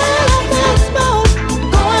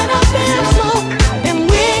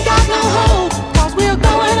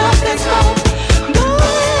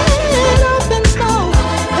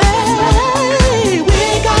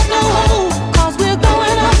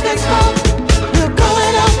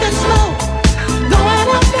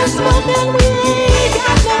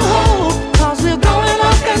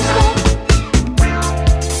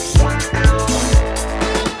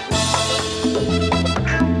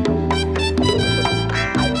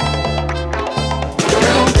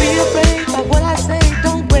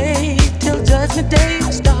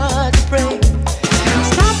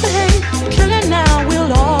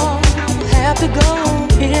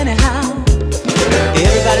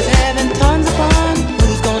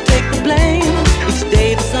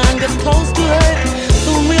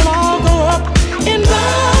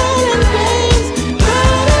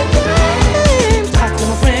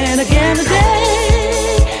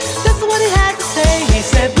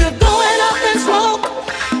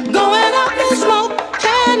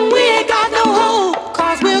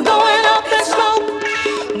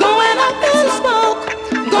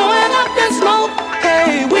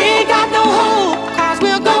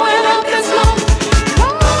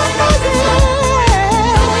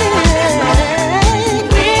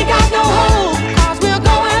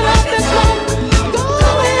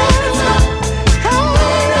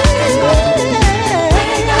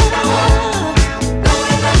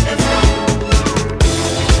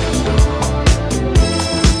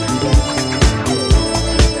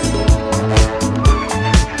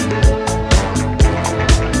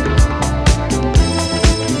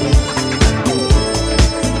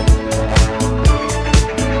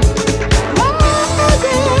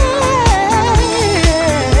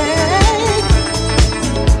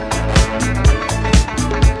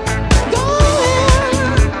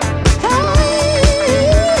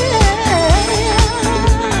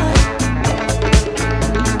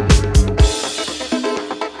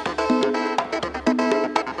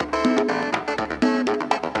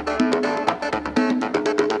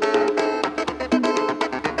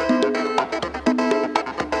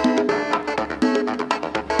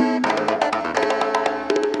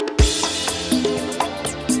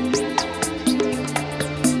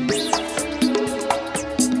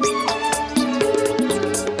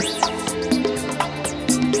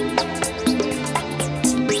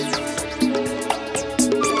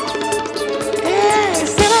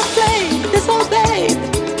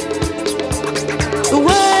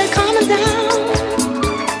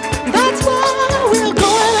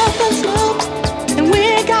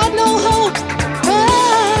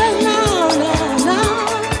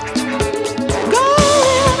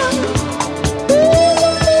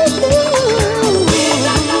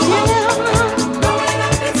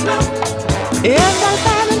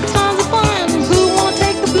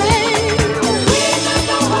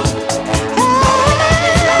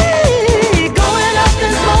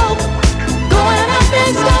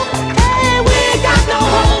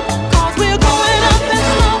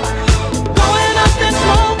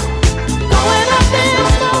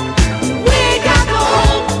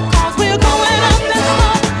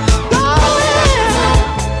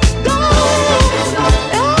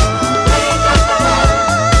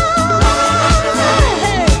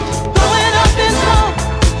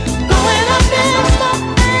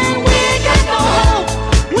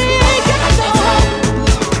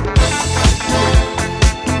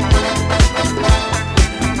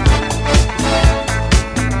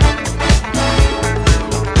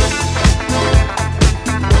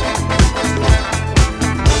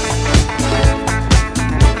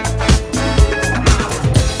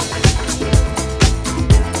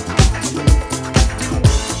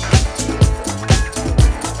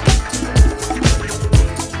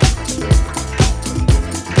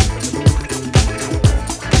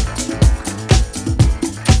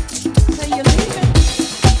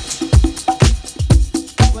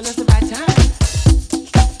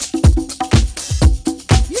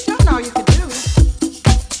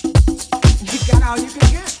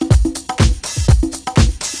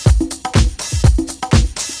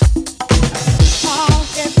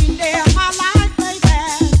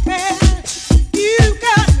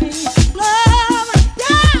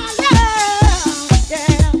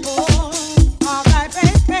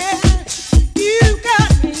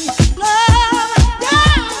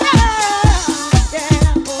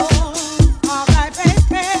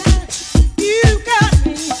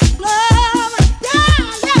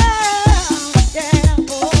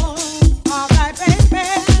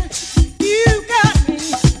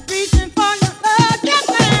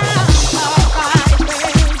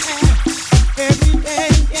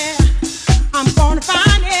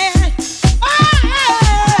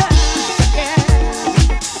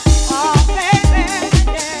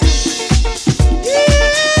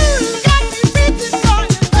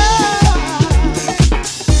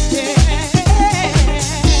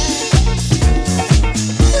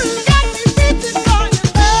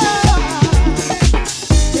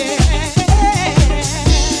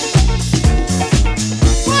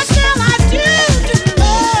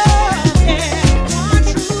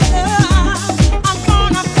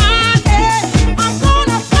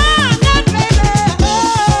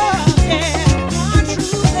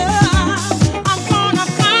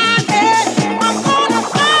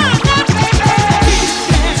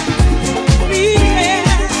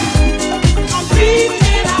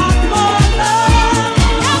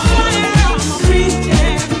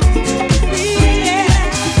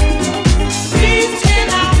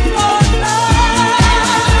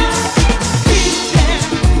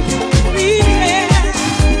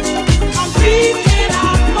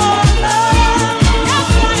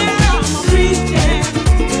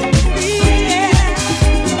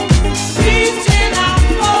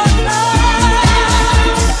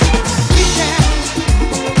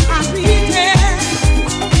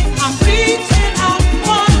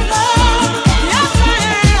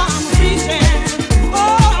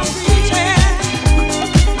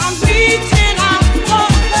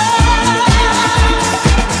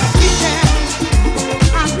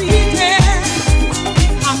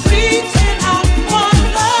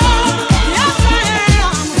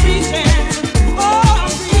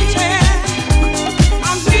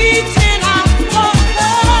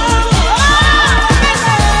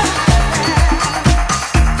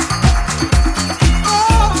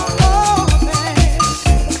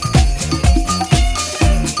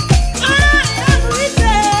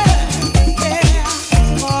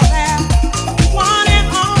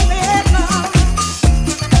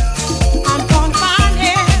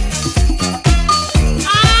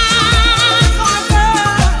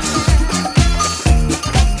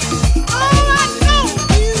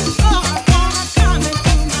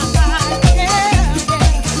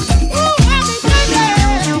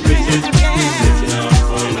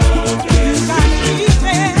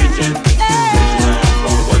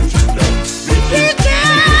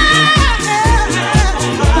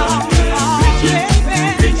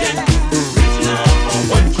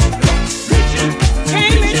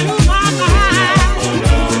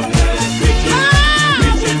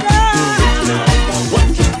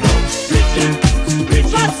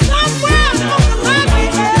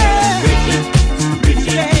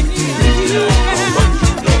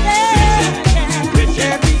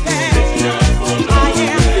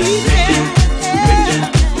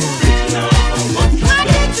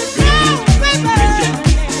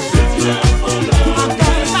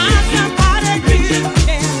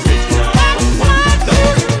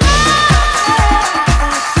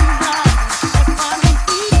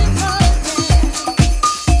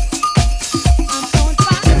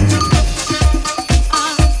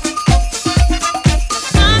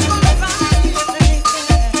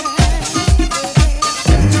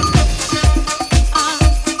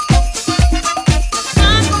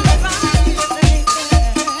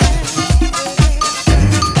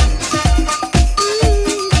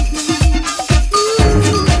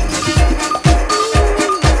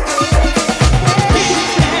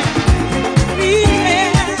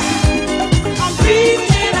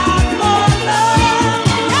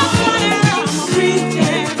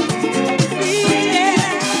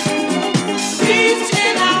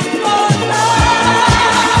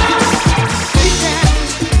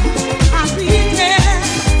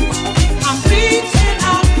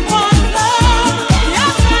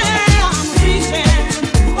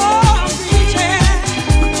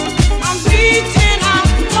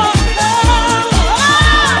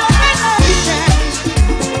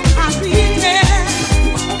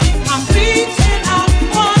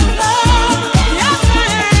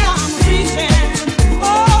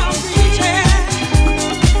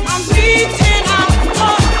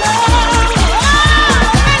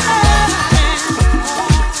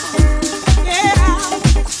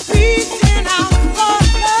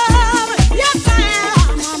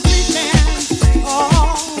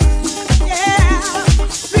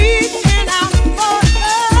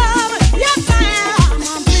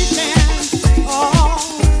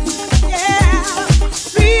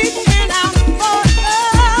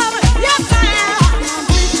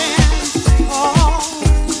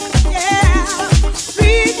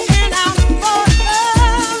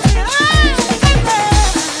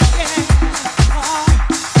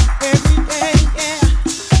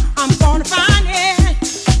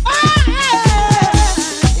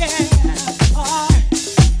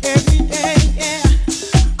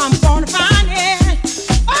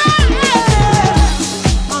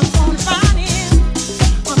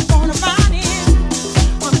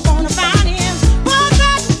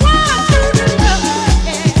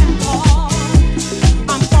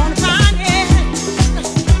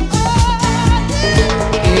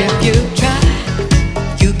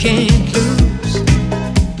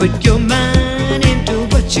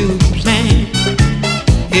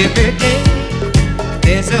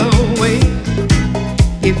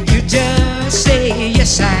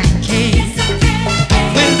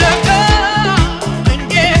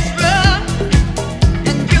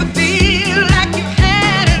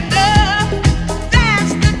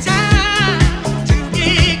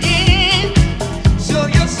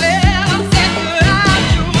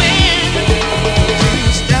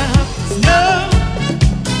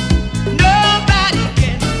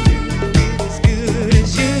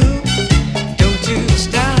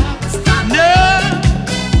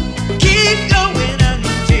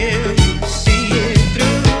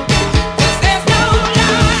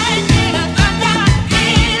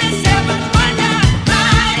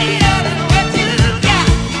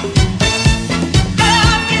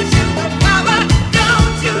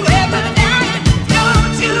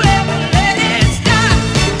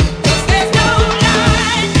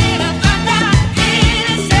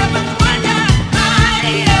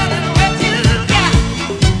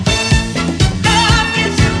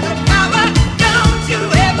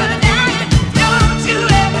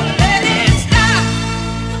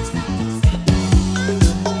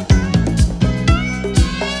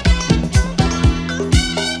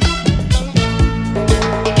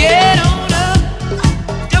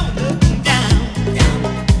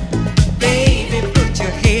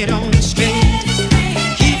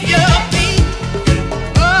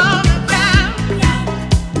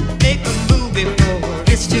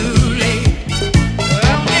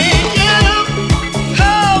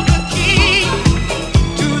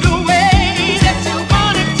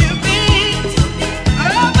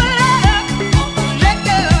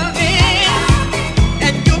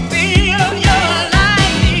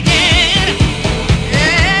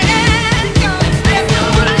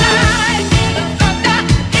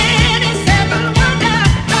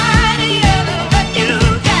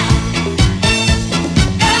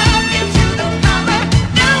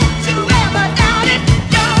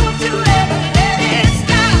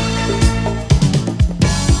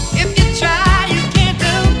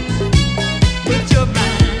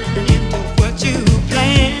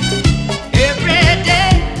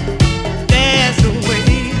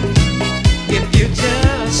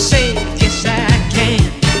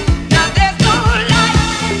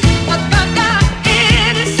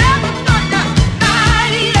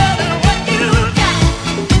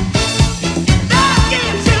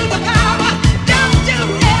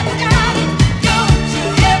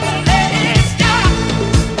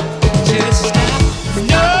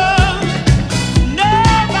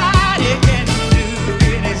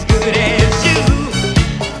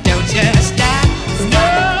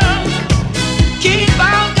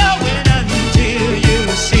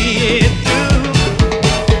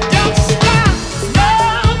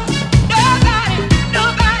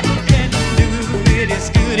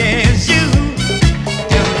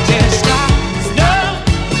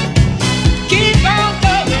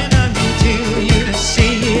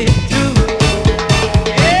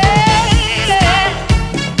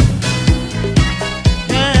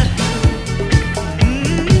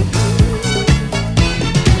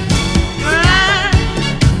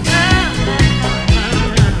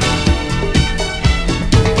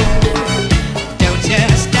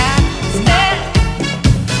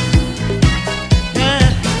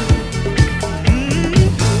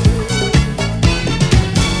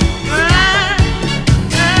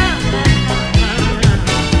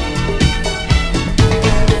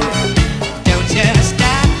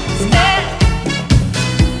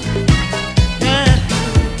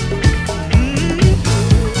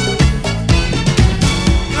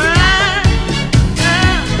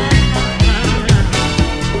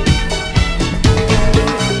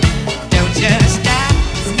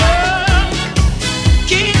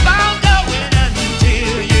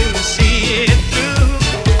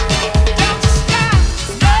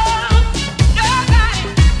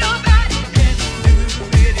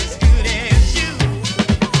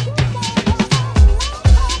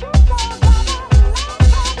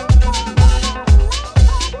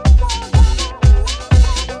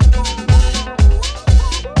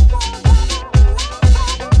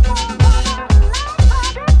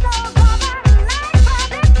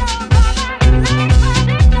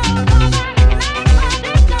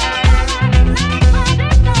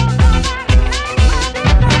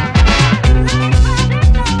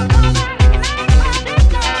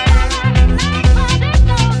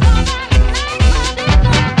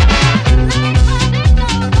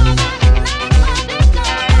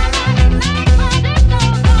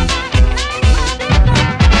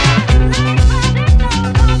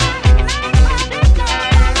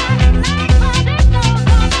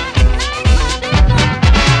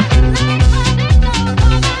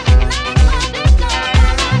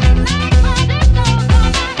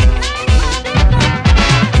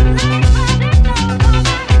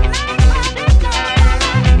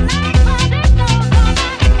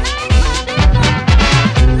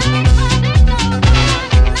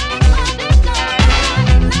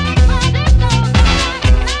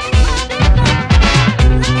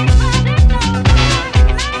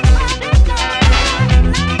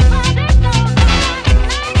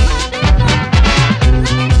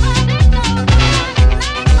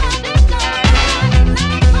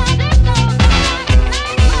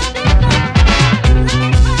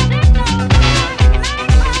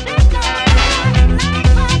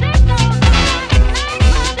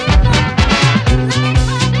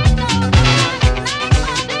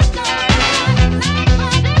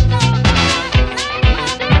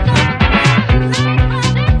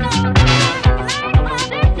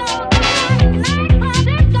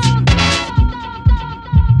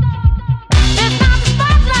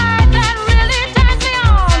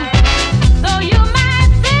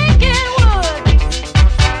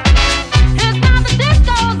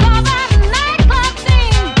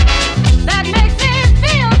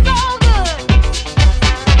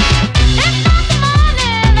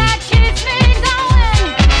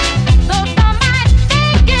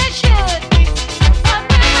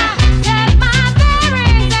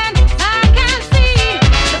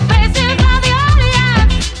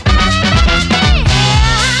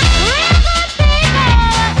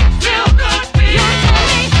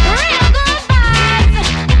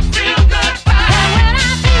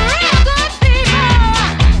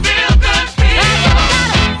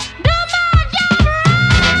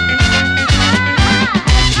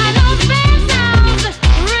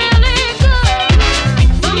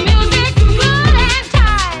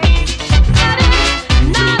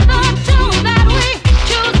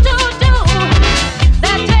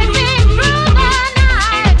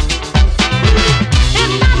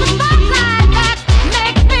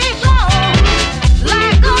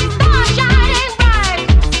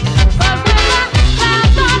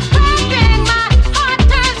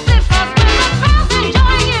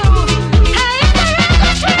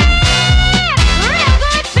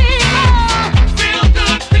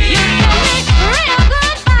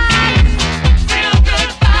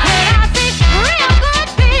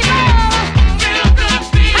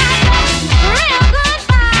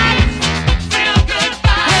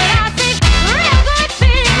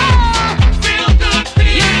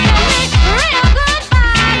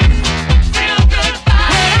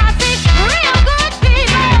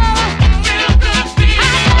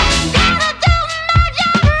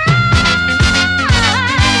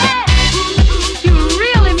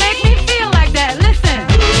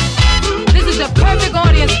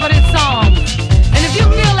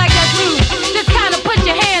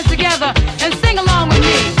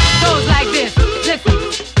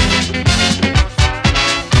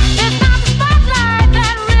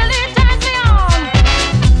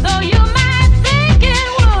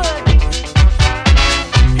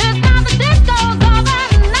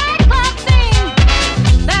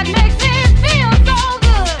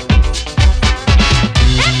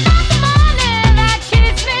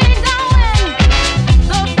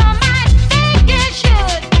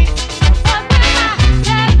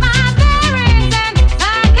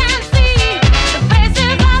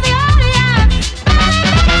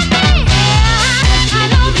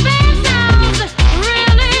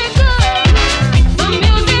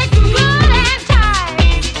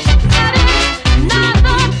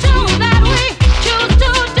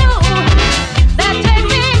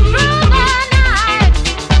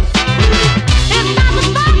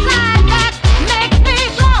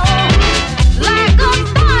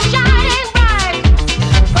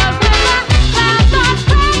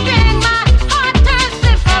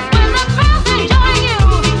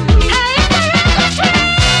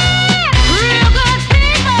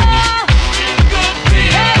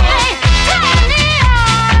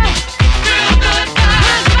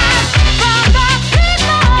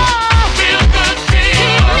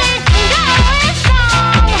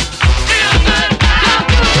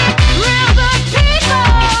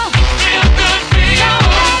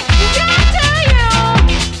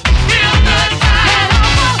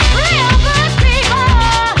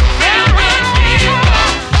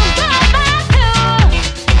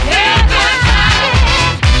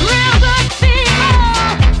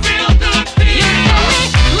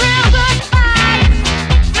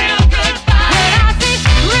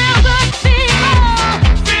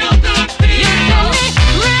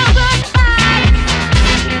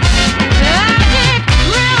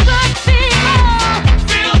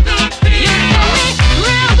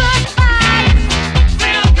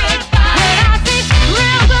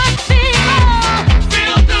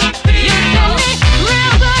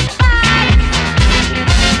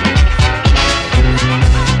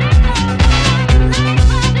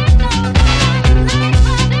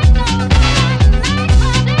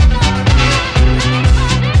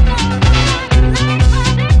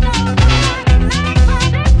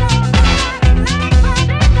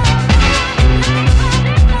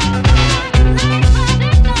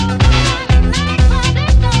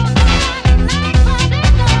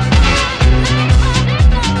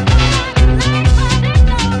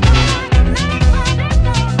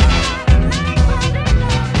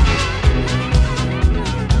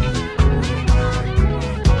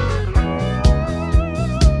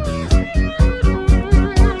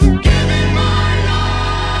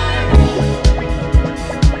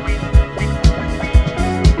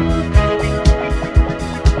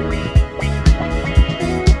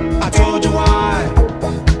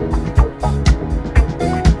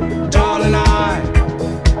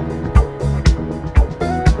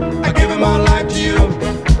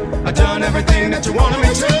 everything that you wanted me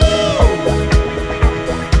to.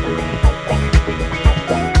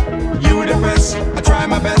 You were depressed, I tried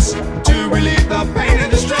my best to relieve the pain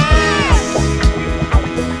and distress.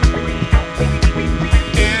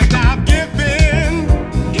 And I've given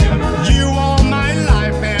you all my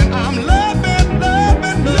life, and I'm loving,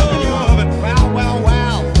 loving, loving. Wow, wow,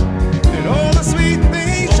 wow. And all the sweet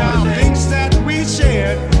things, child, things that we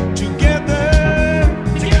shared together.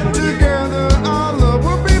 Together, our love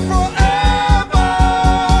will be forever.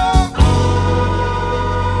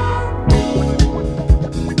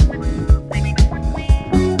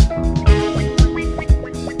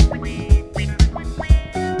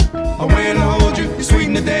 When I hold you, you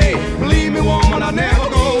sweeten the day. Believe me, woman, I'll never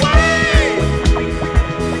go away.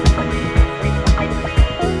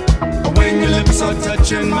 When your lips are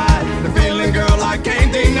touching mine, the feeling, girl, I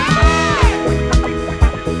can't deny.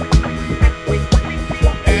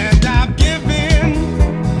 And I've given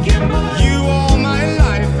you all my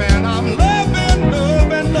life, and I'm loving,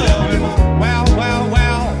 loving, loving. Wow, wow,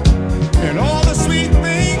 wow. And all the sweet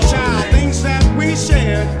things, child, things that we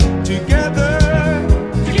shared together.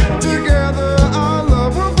 Together, our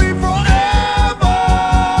love will be forever.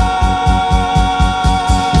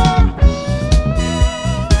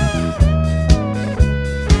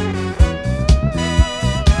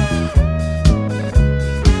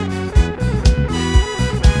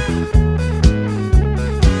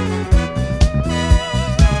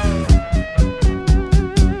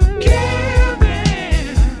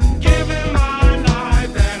 Giving my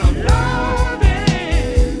life, and I'm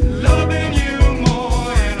loving you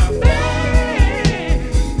more, and I think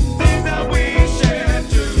things that we share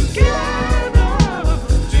together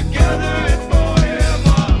it's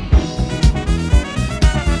forever.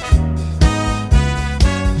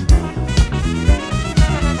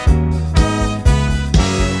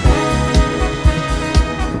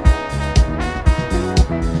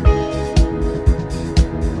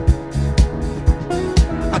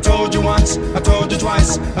 I told you once, I told you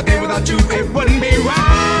twice, a day without you, it wouldn't be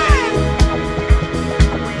right.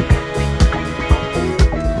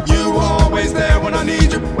 You were always there when I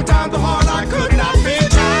need you, when times are hard, I could not be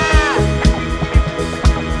tired.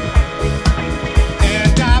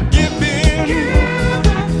 And I've given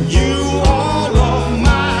you all of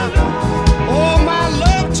my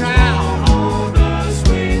love, child.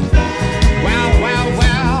 Wow, wow,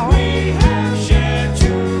 wow.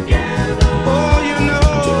 Oh, you know,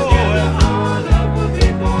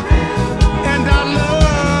 and I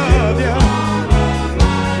love you,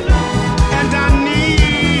 and I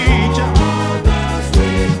need you,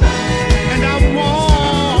 and I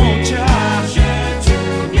want you.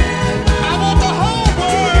 I want the whole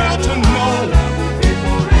world to know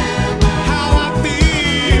how I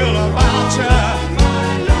feel about you.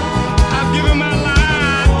 I've given my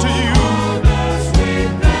life to you,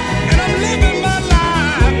 and I'm living my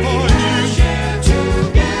life for you.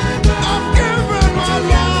 I've given my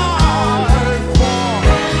life for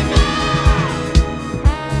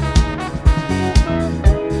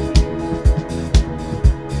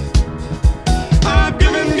I've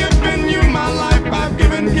given you my life. I've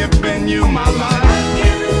given you my life.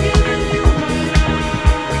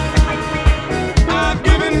 I've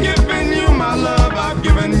given you my love. I've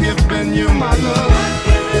given you my love.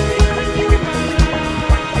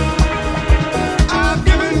 I've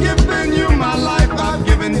given you my life. I've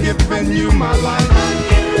given you my life.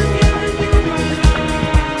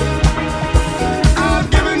 I've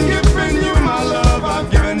given you my love. I've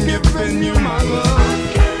given you my love.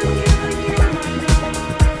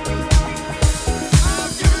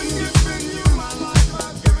 I've given you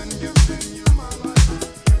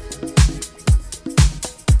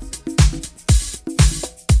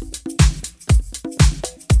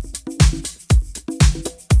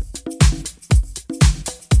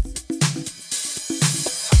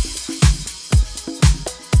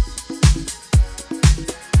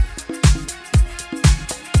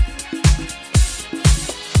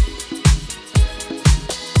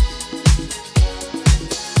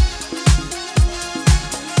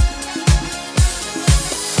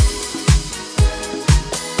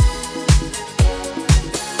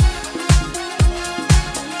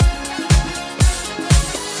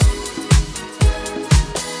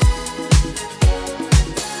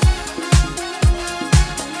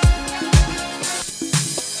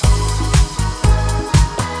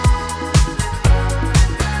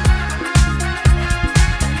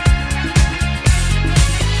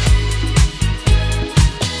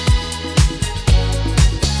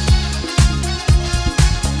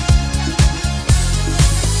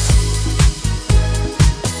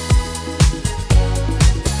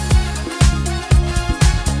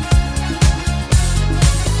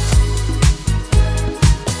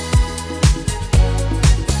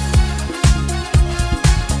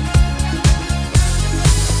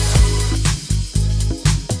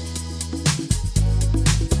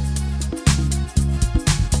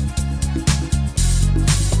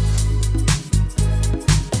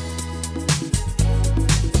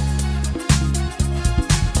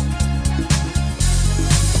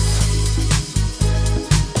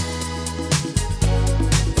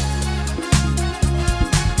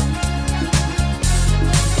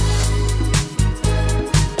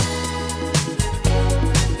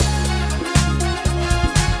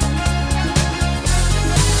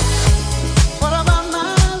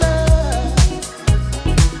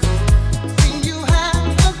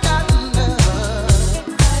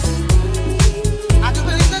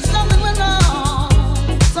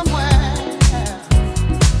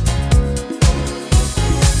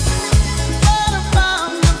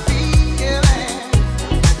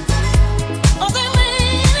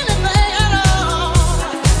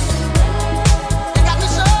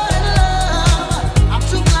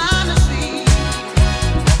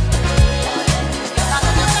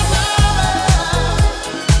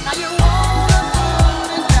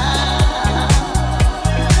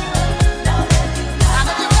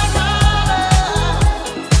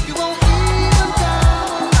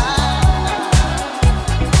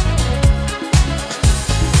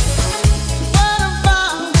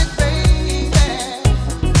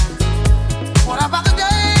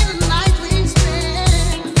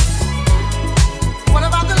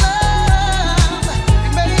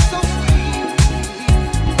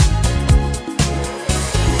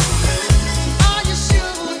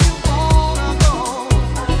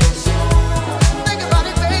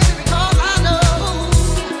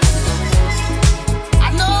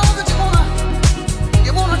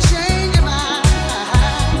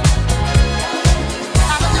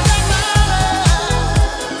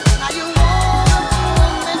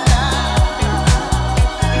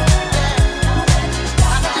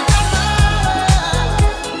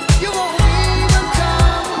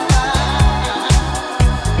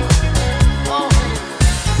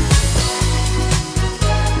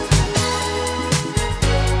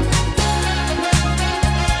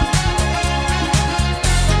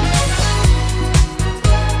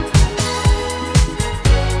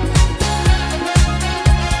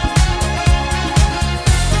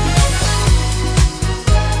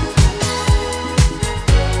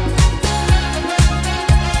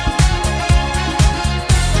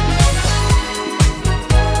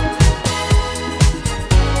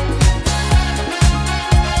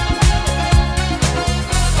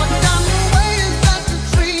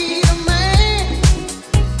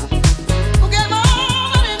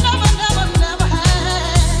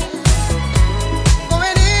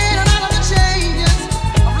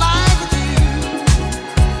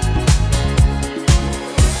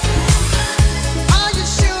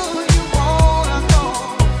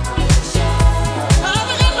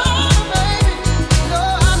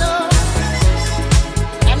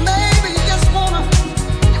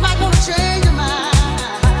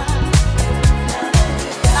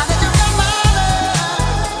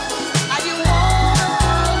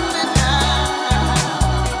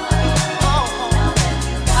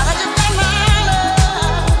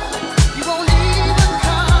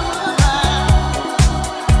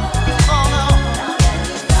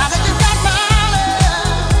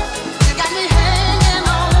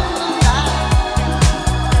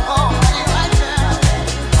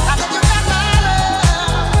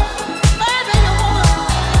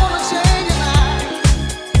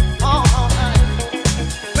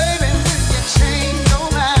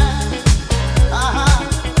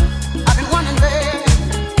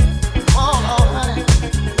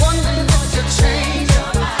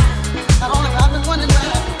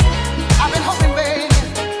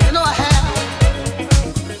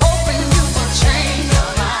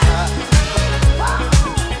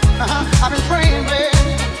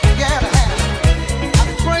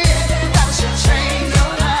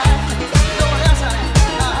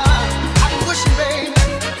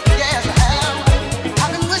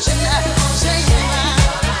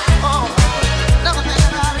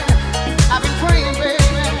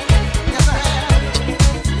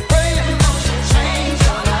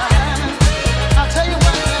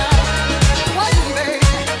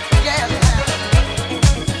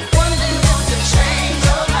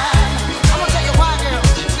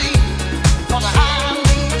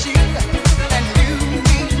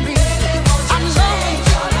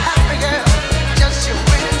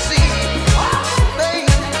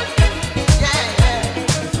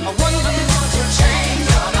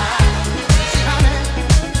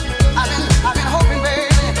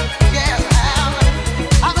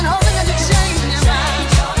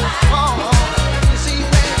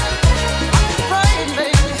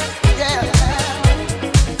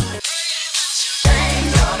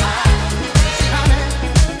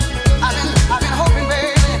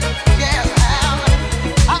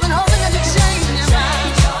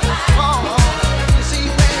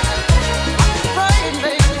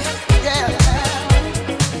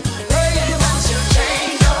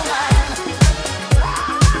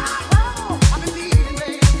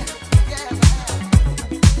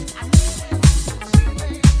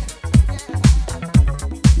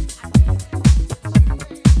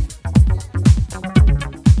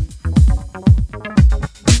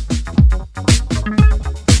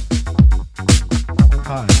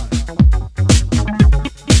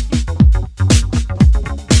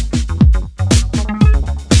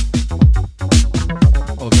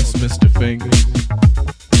Mr. Fingers,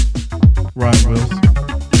 Rod Wilson,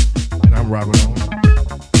 and I'm Robert Owen.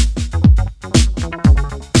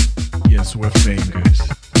 Yes, we're Fingers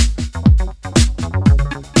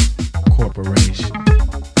Corporation,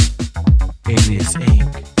 Alias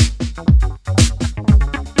Inc.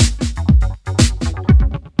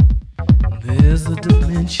 There's a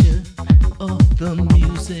dimension of the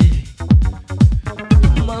music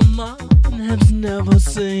my mind has never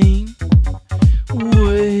seen.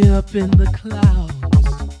 Way up in the clouds,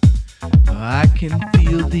 I can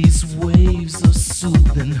feel these waves of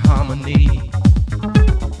soothing harmony.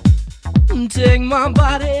 Take my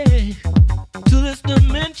body to this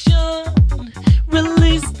dimension,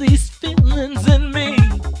 release these feelings in me.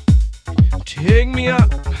 Take me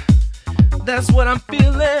up, that's what I'm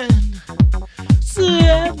feeling.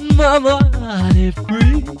 Set my body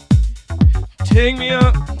free. Take me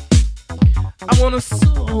up, I wanna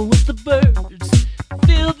soar with the birds.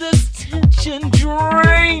 Feel this tension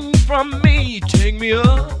drain from me. Take me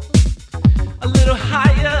up, a little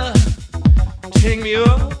higher. Take me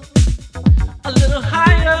up, a little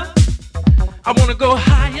higher. I wanna go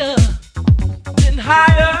higher, then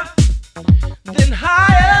higher, then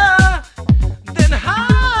higher, then higher.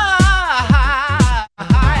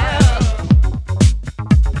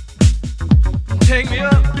 Take me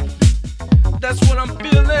up, that's what I'm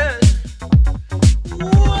feeling.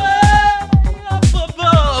 Way up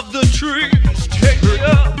above the trees. Take me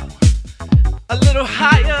up, a little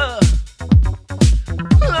higher.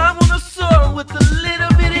 I wanna soar with the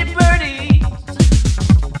little bitty birdies.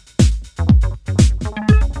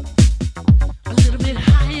 A little bit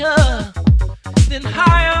higher, then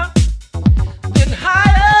higher, then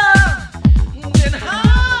higher, then higher.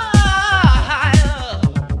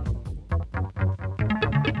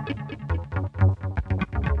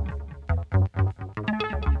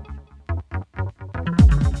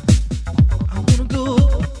 I wanna go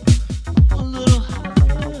a little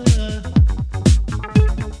higher.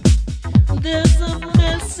 There's a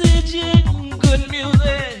message in good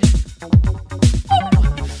music.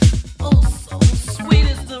 Oh, so sweet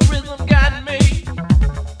is the rhythm got me.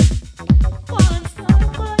 Far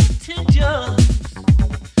inside my intentions,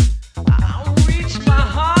 I'll reach my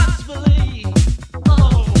heart's belief.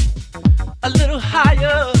 Oh, a little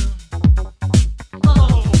higher.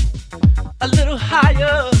 Oh, a little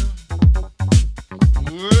higher.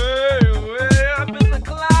 Way up in the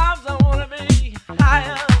clouds, I wanna be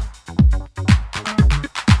higher.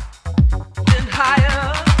 Then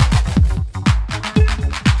higher,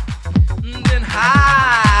 then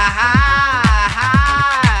higher,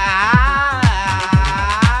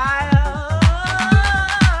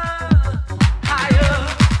 higher.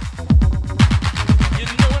 You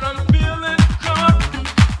know what I'm feeling? Come on,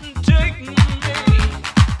 take me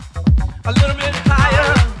a little bit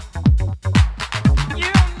higher.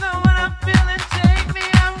 You know what I'm feeling? Take me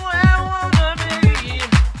up where I wanna be.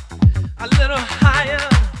 A little higher.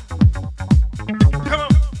 Come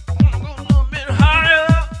on, I wanna go a little bit higher.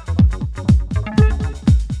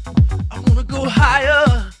 I wanna go higher,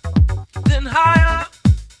 then higher,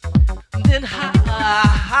 then higher.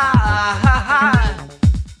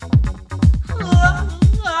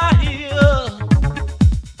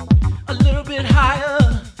 A little bit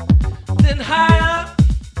higher, then higher,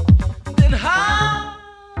 then higher.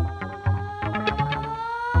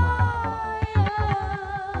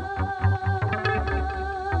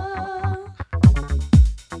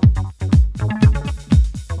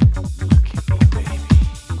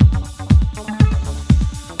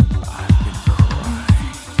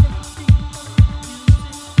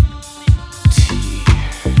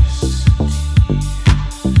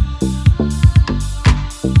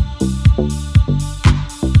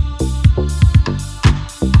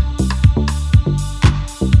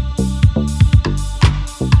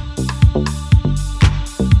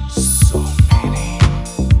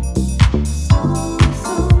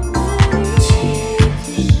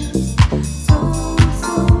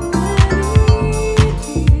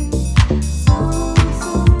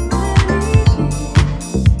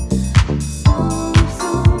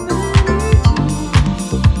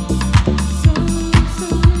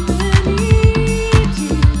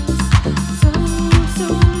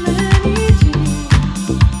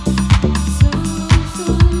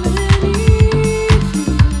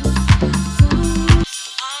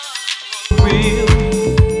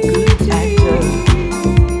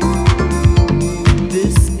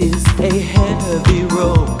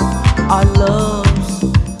 Our love's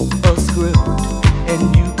a script,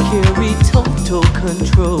 and you carry total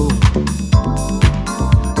control.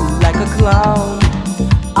 Like a clown,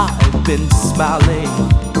 I've been smiling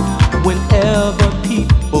whenever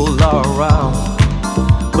people people are around.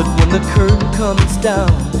 But when the curtain comes down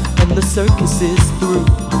and the circus is through,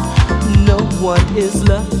 no one is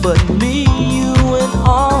left but me, you, and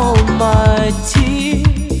all my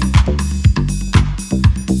tears.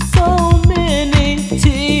 So many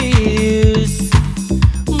tears,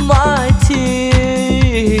 my tears.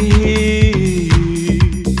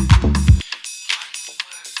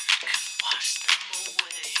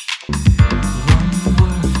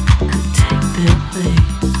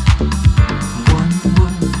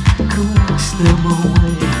 Them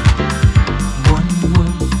away. One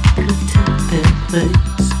word could take their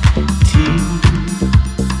place. Tears.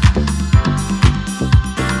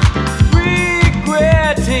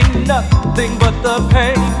 Regretting nothing but the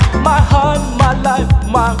pain. My heart, my life,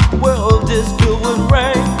 my world is filled with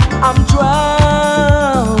rain. I'm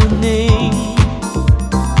drowning.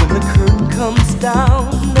 When the curtain comes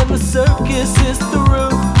down and the circus is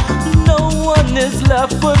through, no one is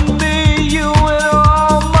left but me, you, and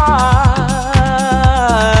all my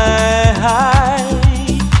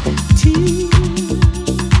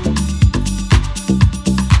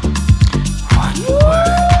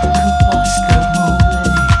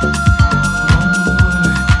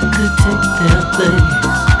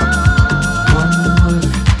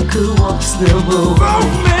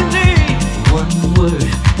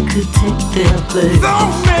place. So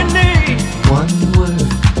many. One word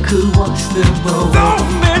could wash them away. So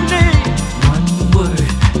many. One word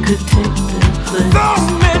could take their place. So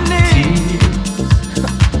many tears.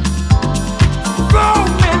 So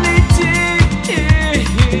many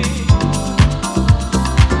tears.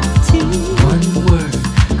 One word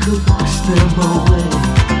could wash them away.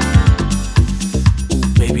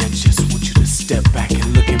 Baby, I just want you to step back and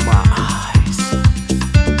look in my eyes.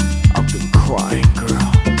 I've been crying,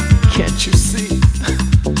 girl. Can't you see?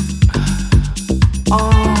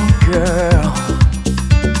 Oh, girl.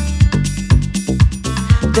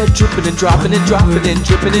 They're dripping and dropping and dropping and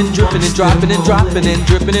dripping and dripping and dropping and dropping and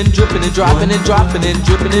dripping and dripping and dropping and dropping and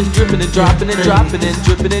dripping and dripping and dropping and dropping and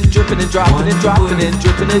dripping and dripping and dropping and dropping and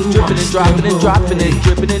dripping and dripping and dropping and dropping and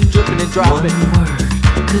dripping and dripping and dropping. One word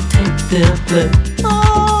could take their place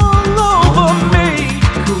all over me.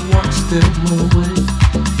 Could wash them away.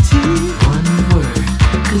 One word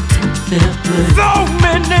could take their place. So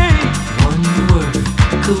many. One word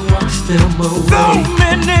could wash them away. So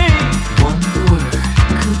many. One word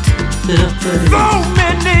could take their place. So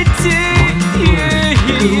many tears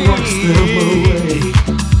could wash them away.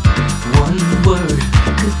 One word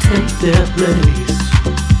could take their place.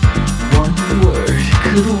 One word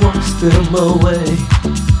could wash them away.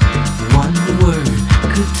 One word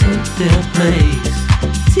could take their place.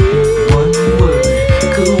 One word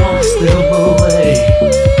could wash them away.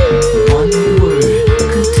 One word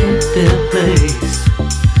could take their place.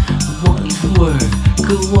 One word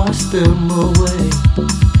could wash them away.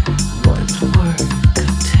 One word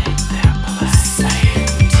could take their place. Say it. Dance.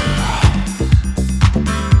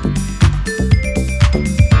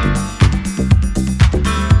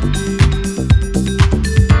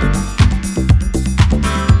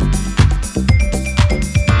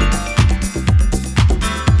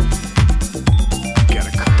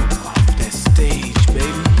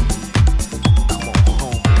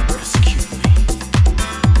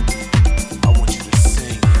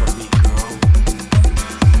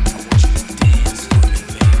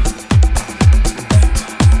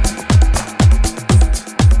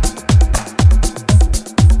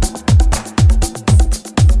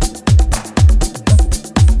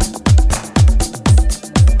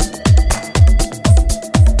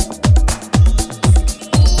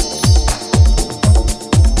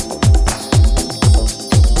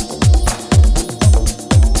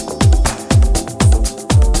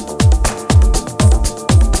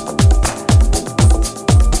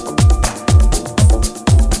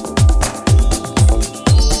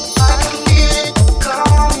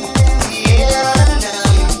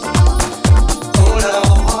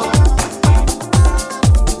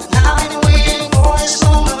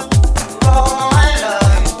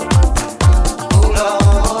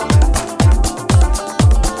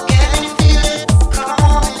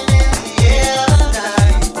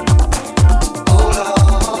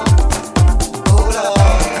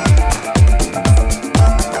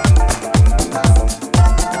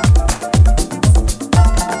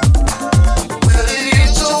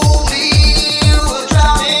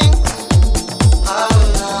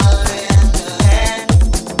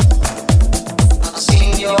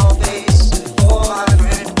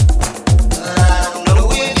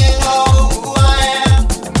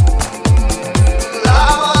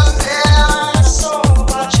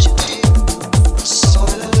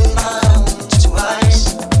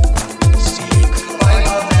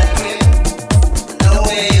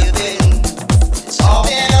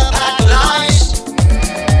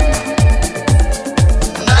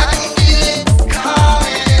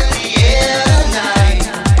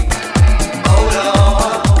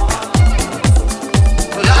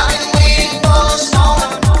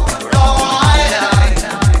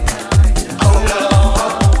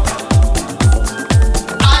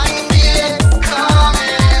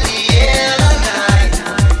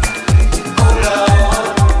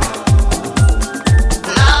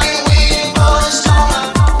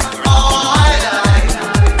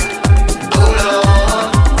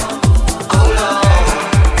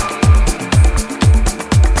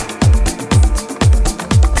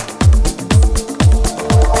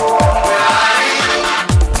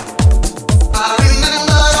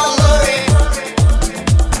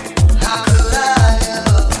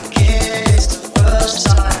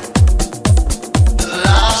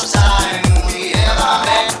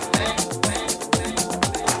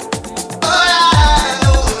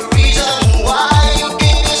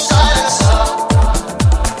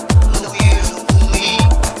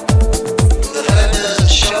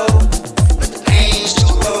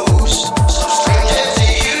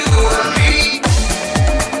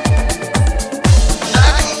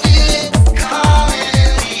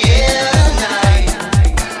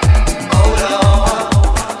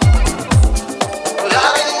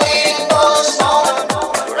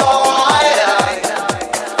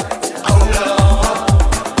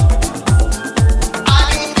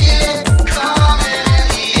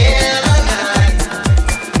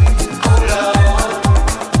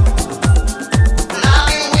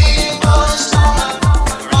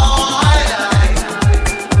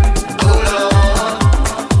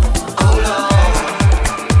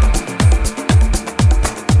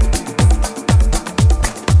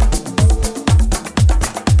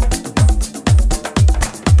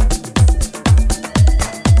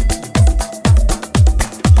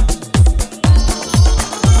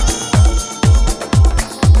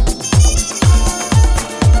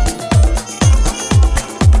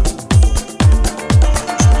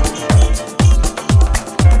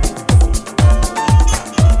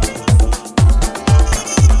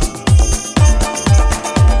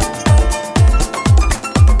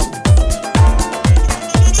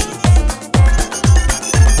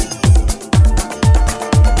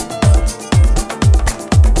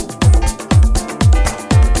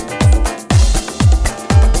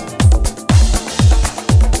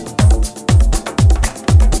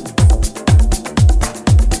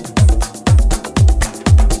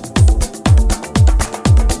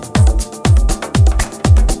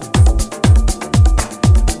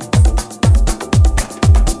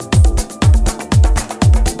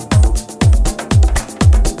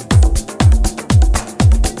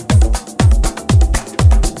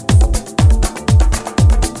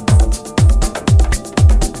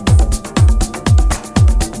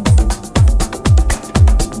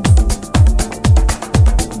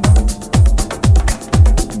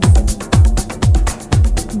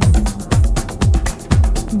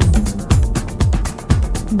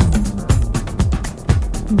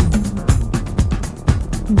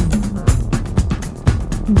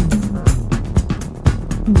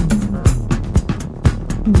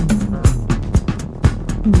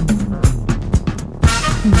 Mm-hmm.